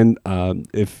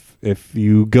 If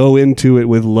you go into it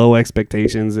with low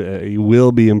expectations, you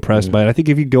will be impressed by it. I think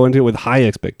if you go into it with high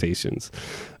expectations,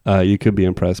 you could be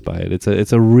impressed by it.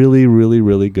 It's a really, really,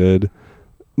 really good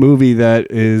movie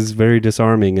that is very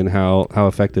disarming in how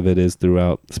effective it is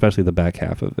throughout, especially the back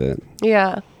half of it.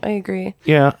 Yeah, I agree.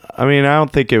 Yeah, I mean, I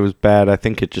don't think it was bad. I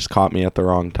think it just caught me at the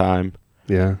wrong time.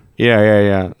 Yeah.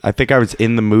 Yeah. I think I was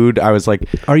in the mood. I was like,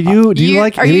 do you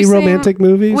like any romantic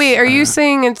movies? Wait, are you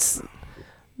saying it's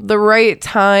the right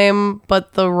time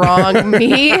but the wrong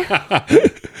me?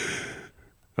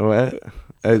 What?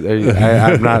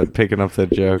 I'm not picking up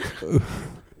that joke.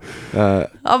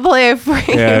 I'll play it for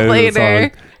you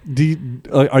later. Do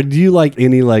you like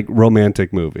any like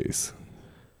romantic movies?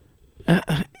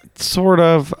 Sort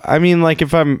of. I mean, like,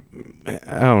 if I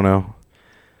don't know.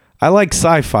 I like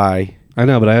sci-fi. I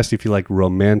know, but I asked you if you like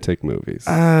romantic movies.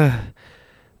 I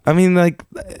mean, like,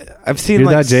 I've seen.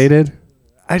 You're like, that jaded?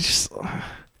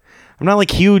 not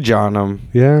like huge on them.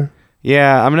 Yeah.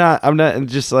 Yeah, I'm not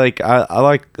just like I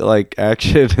like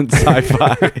action and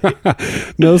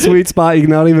sci-fi. No sweet spot. You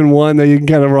not even one that you can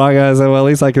kind of rock out and say, well, at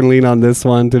least I can lean on this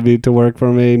one to work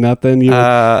for me. Nothing.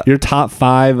 Your top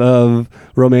 5 of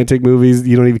romantic movies,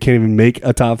 you can't even make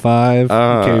a top 5. You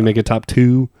can't even make a top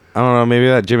 2. I don't know, maybe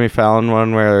that Jimmy Fallon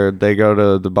one where they go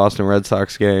to the Boston Red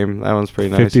Sox game. That one's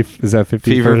pretty nice. Is that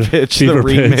 50? Fever Pitch, the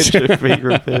remix of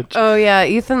Fever Pitch. Oh yeah,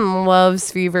 Ethan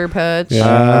loves Fever Pitch.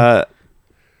 Yeah.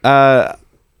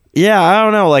 Yeah, I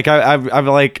don't know. Like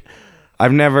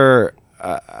I've never.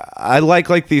 I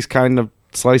like these kind of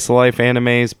slice of life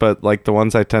animes, but like the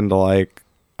ones I tend to like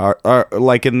are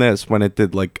like in this when it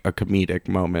did like a comedic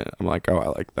moment. I'm like, oh, I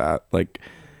like that. Like,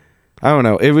 I don't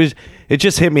know. It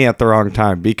just hit me at the wrong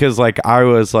time because like I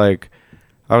was like,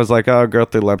 oh, girl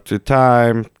through leapt through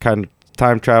time, kind of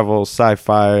time travel,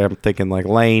 sci-fi. I'm thinking like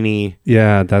Laney.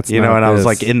 Yeah, that's and I was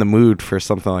like in the mood for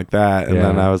something like that, and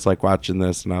then I was like watching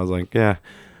this, and I was like, yeah,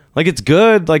 like it's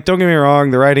good. Like, don't get me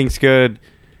wrong, the writing's good.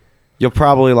 You'll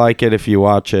probably like it if you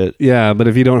watch it. Yeah, but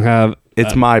if you don't have,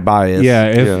 it's my bias. Yeah,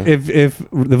 if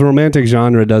the romantic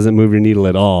genre doesn't move your needle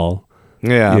at all.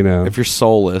 Yeah, if you're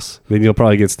soulless, then you'll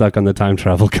probably get stuck on the time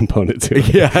travel component too.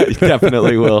 Yeah, you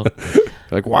definitely will.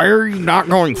 Like, why are you not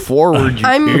going forward?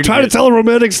 I'm trying to tell a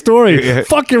romantic story. Yeah.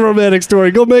 Fuck your romantic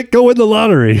story. Go win the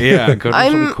lottery. Yeah, go do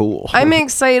something cool. I'm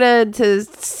excited to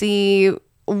see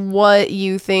what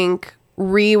you think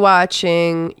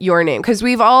rewatching Your Name, because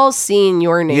we've all seen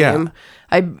Your Name. Yeah.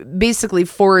 I basically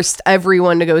forced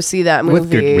everyone to go see that movie.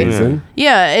 With good reason.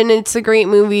 Yeah, and it's a great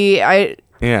movie. I'm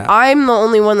the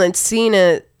only one that's seen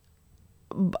it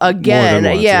again.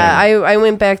 More than once, I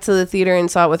went back to the theater and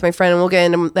saw it with my friend, and we'll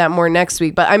get into that more next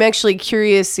week. But I'm actually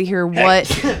curious to hear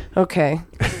what... Okay.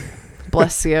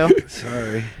 Bless you.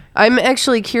 Sorry. I'm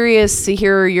actually curious to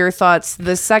hear your thoughts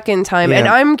the second time. Yeah. And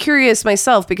I'm curious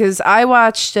myself because I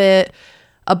watched it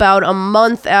about a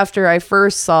month after I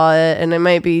first saw it, and I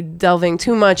might be delving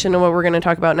too much into what we're going to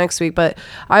talk about next week, but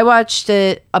I watched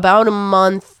it about a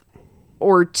month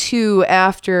or 2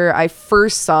 after I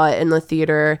first saw it in the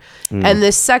theater. And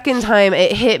the second time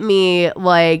it hit me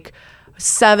like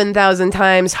 7,000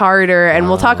 times harder, and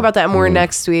we'll talk about that more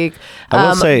next week. I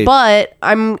will say, but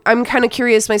I'm kind of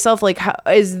curious myself, like, how,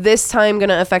 is this time going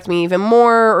to affect me even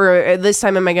more, or this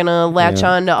time am I going to latch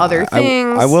on to other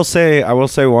things? I will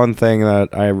say one thing that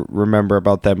I remember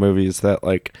about that movie is that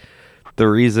like the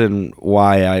reason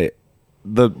why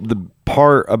the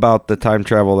part about the time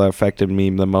travel that affected me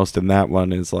the most in that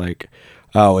one is like,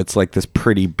 oh, it's like this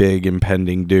pretty big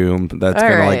impending doom that's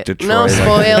gonna like destroy. No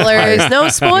spoilers. No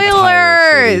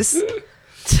spoilers.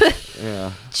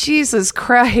 Yeah. Jesus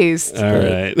Christ. All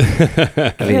right.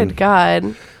 Good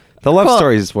God. The love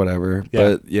story is whatever,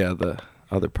 but yeah, the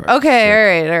other part.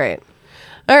 Okay.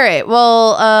 All right.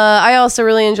 Well, I also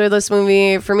really enjoyed this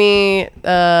movie. For me,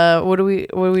 what do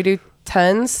we do?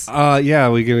 10s? Yeah,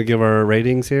 we gonna give our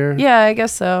ratings here? Yeah, I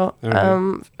guess so.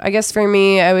 Right. I guess for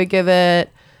me, I would give it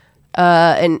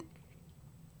an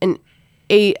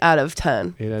 8 out of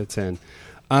 10. 8 out of 10.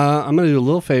 I'm going to do a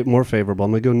little more favorable.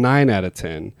 I'm going to go 9 out of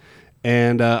 10.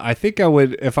 And I think I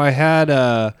would, if I had,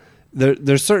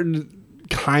 there's certain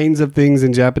kinds of things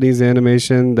in Japanese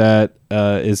animation that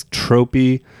is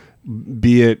tropey,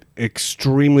 be it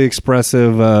extremely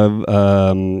expressive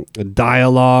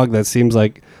dialogue that seems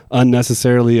like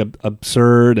unnecessarily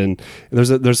absurd. And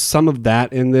there's some of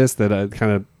that in this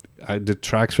that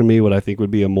detracts from me what I think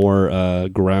would be a more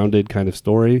grounded kind of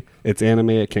story. It's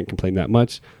anime. I can't complain that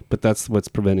much, but that's what's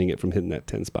preventing it from hitting that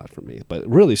 10 spot for me. But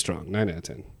really strong, 9 out of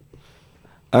 10.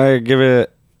 I'm going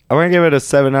to give it a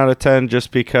 7 out of 10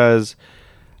 just because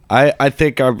I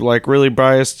think I'm like really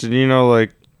biased, and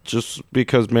like just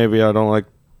because maybe I don't like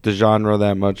the genre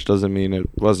that much doesn't mean it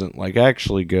wasn't like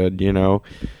actually good,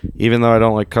 even though I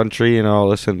don't like country, I'll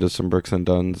listen to some Brooks and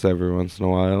Duns every once in a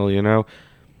while,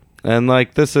 and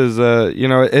like this is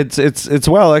it's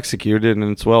well executed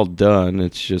and it's well done.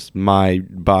 It's just my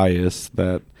bias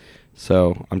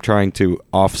so I'm trying to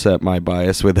offset my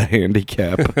bias with a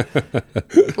handicap.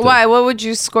 Why? What would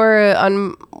you score it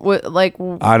on?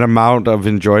 An amount of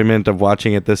enjoyment of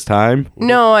watching it this time?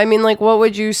 No, I mean, like, what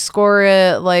would you score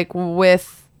it like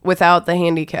without the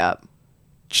handicap?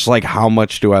 Just like how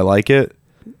much do I like it?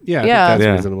 Yeah, I think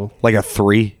that's reasonable. Like a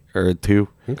 3 or a 2.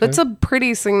 Okay. That's a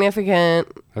pretty significant.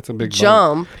 That's a big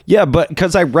jump. Bump. Yeah, but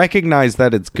because I recognize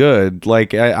that it's good.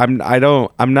 Like I'm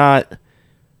not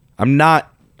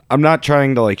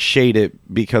trying to like shade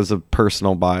it because of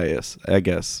personal bias, I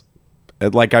guess.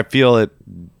 Like I feel it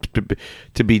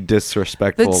to be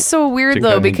disrespectful. That's so weird to though,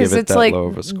 kinda because give it it's that like low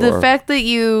of a the score. fact that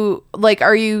you like,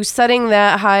 are you setting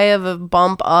that high of a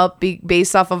bump up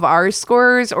based off of our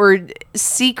scores, or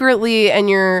secretly in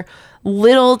your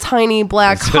little tiny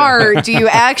black heart do you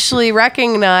actually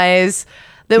recognize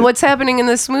that what's happening in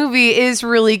this movie is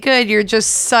really good? You're just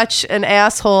such an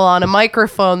asshole on a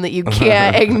microphone that you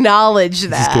can't acknowledge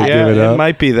that. can't Yeah, give it it up.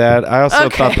 might be that. I also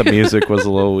Okay. thought the music was a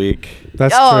little weak.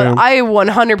 That's Oh, true. I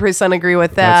 100% agree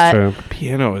with that. That's true.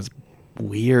 Piano is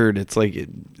weird. It's like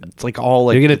all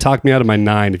like You're gonna talk me out of my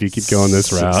 9 if you keep going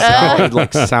this route. It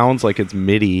like sounds like it's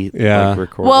MIDI. Yeah. Like,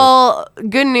 recorded. Well,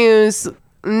 good news.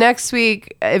 Next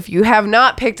week, if you have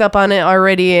not picked up on it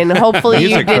already, and hopefully you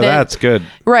music for didn't, that's good.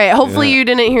 right? Hopefully Yeah. you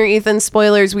didn't hear Ethan's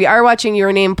spoilers. We are watching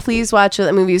Your Name. Please watch it.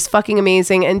 That movie is fucking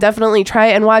amazing, and definitely try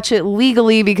and watch it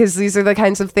legally, because these are the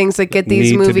kinds of things that get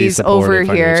these Need to be movies supported over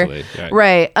here. financially.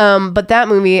 Right. But that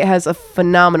movie has a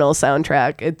phenomenal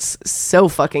soundtrack. It's so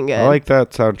fucking good. I like that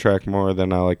soundtrack more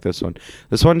than I like this one.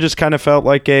 This one just kind of felt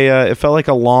like it felt like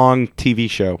a long TV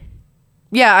show.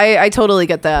 Yeah, I totally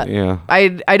get that. Yeah.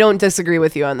 I don't disagree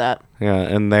with you on that. Yeah,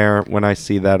 and there, when I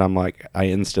see that, I'm like, I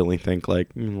instantly think like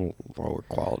lower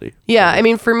quality. Yeah, I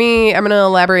mean, for me, I'm going to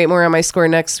elaborate more on my score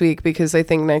next week, because I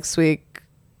think next week,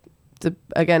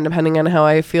 again, depending on how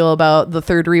I feel about the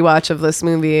third rewatch of this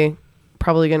movie,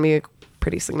 probably going to be a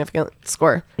pretty significant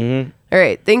score. Mm-hmm. All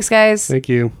right, thanks, guys. Thank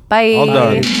you. Bye. All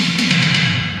done.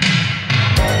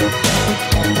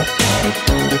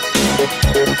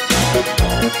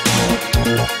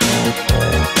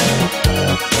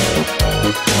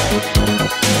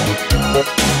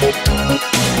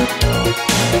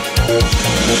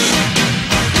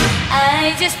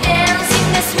 I just dance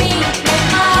in the sweet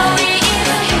memory in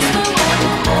the peaceful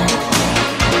world.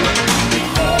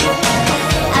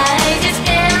 I just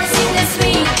dance in the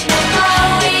sweet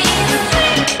memory in the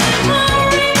sweet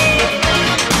memory.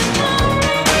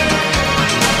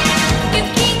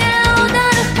 雪が踊る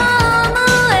ホーム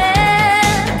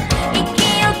へ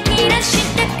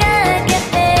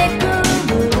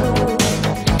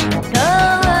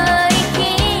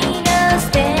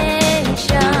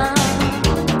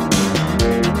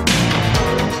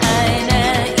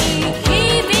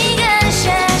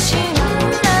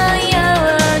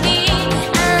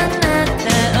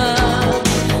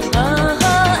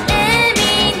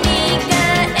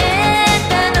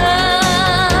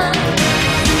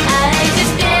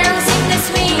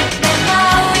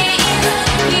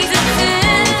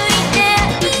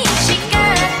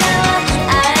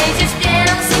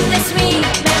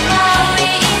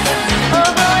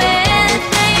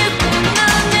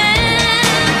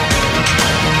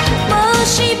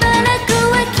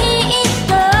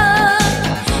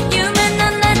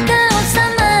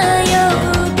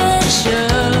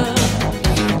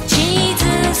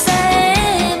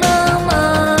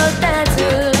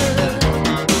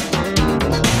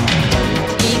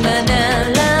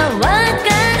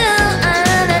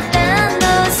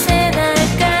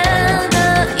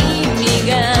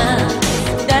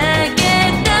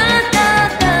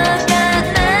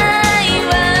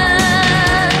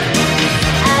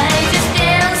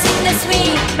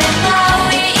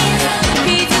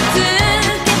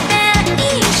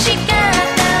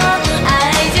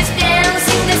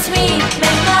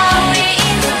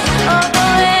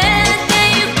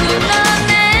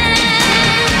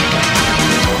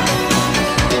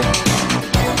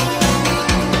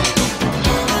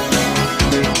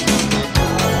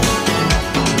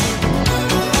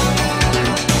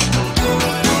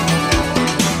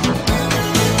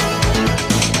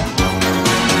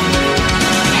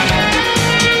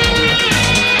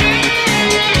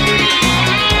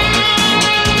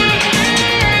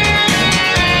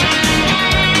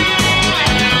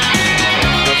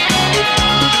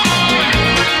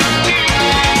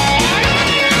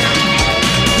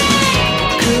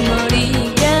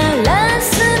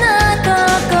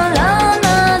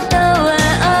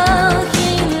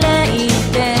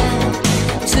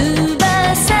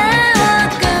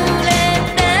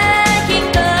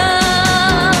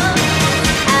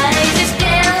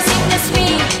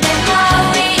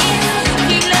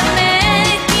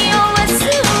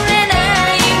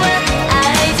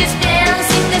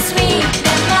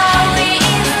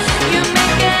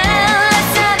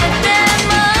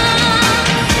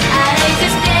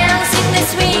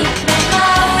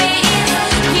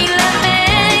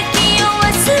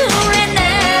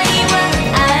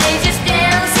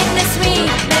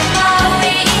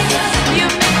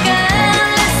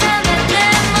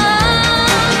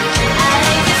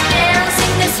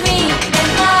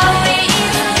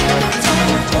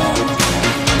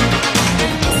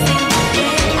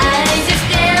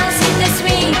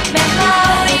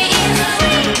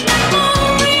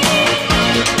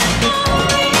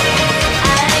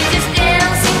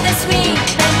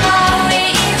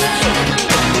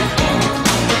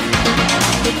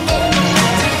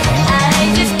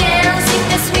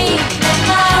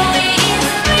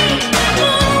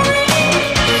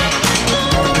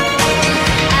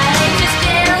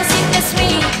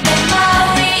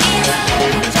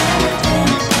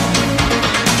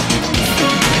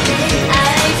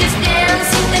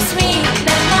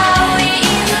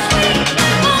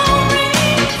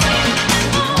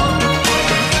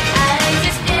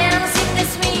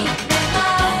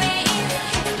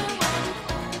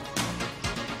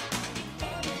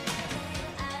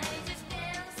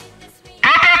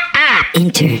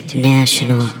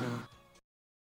International.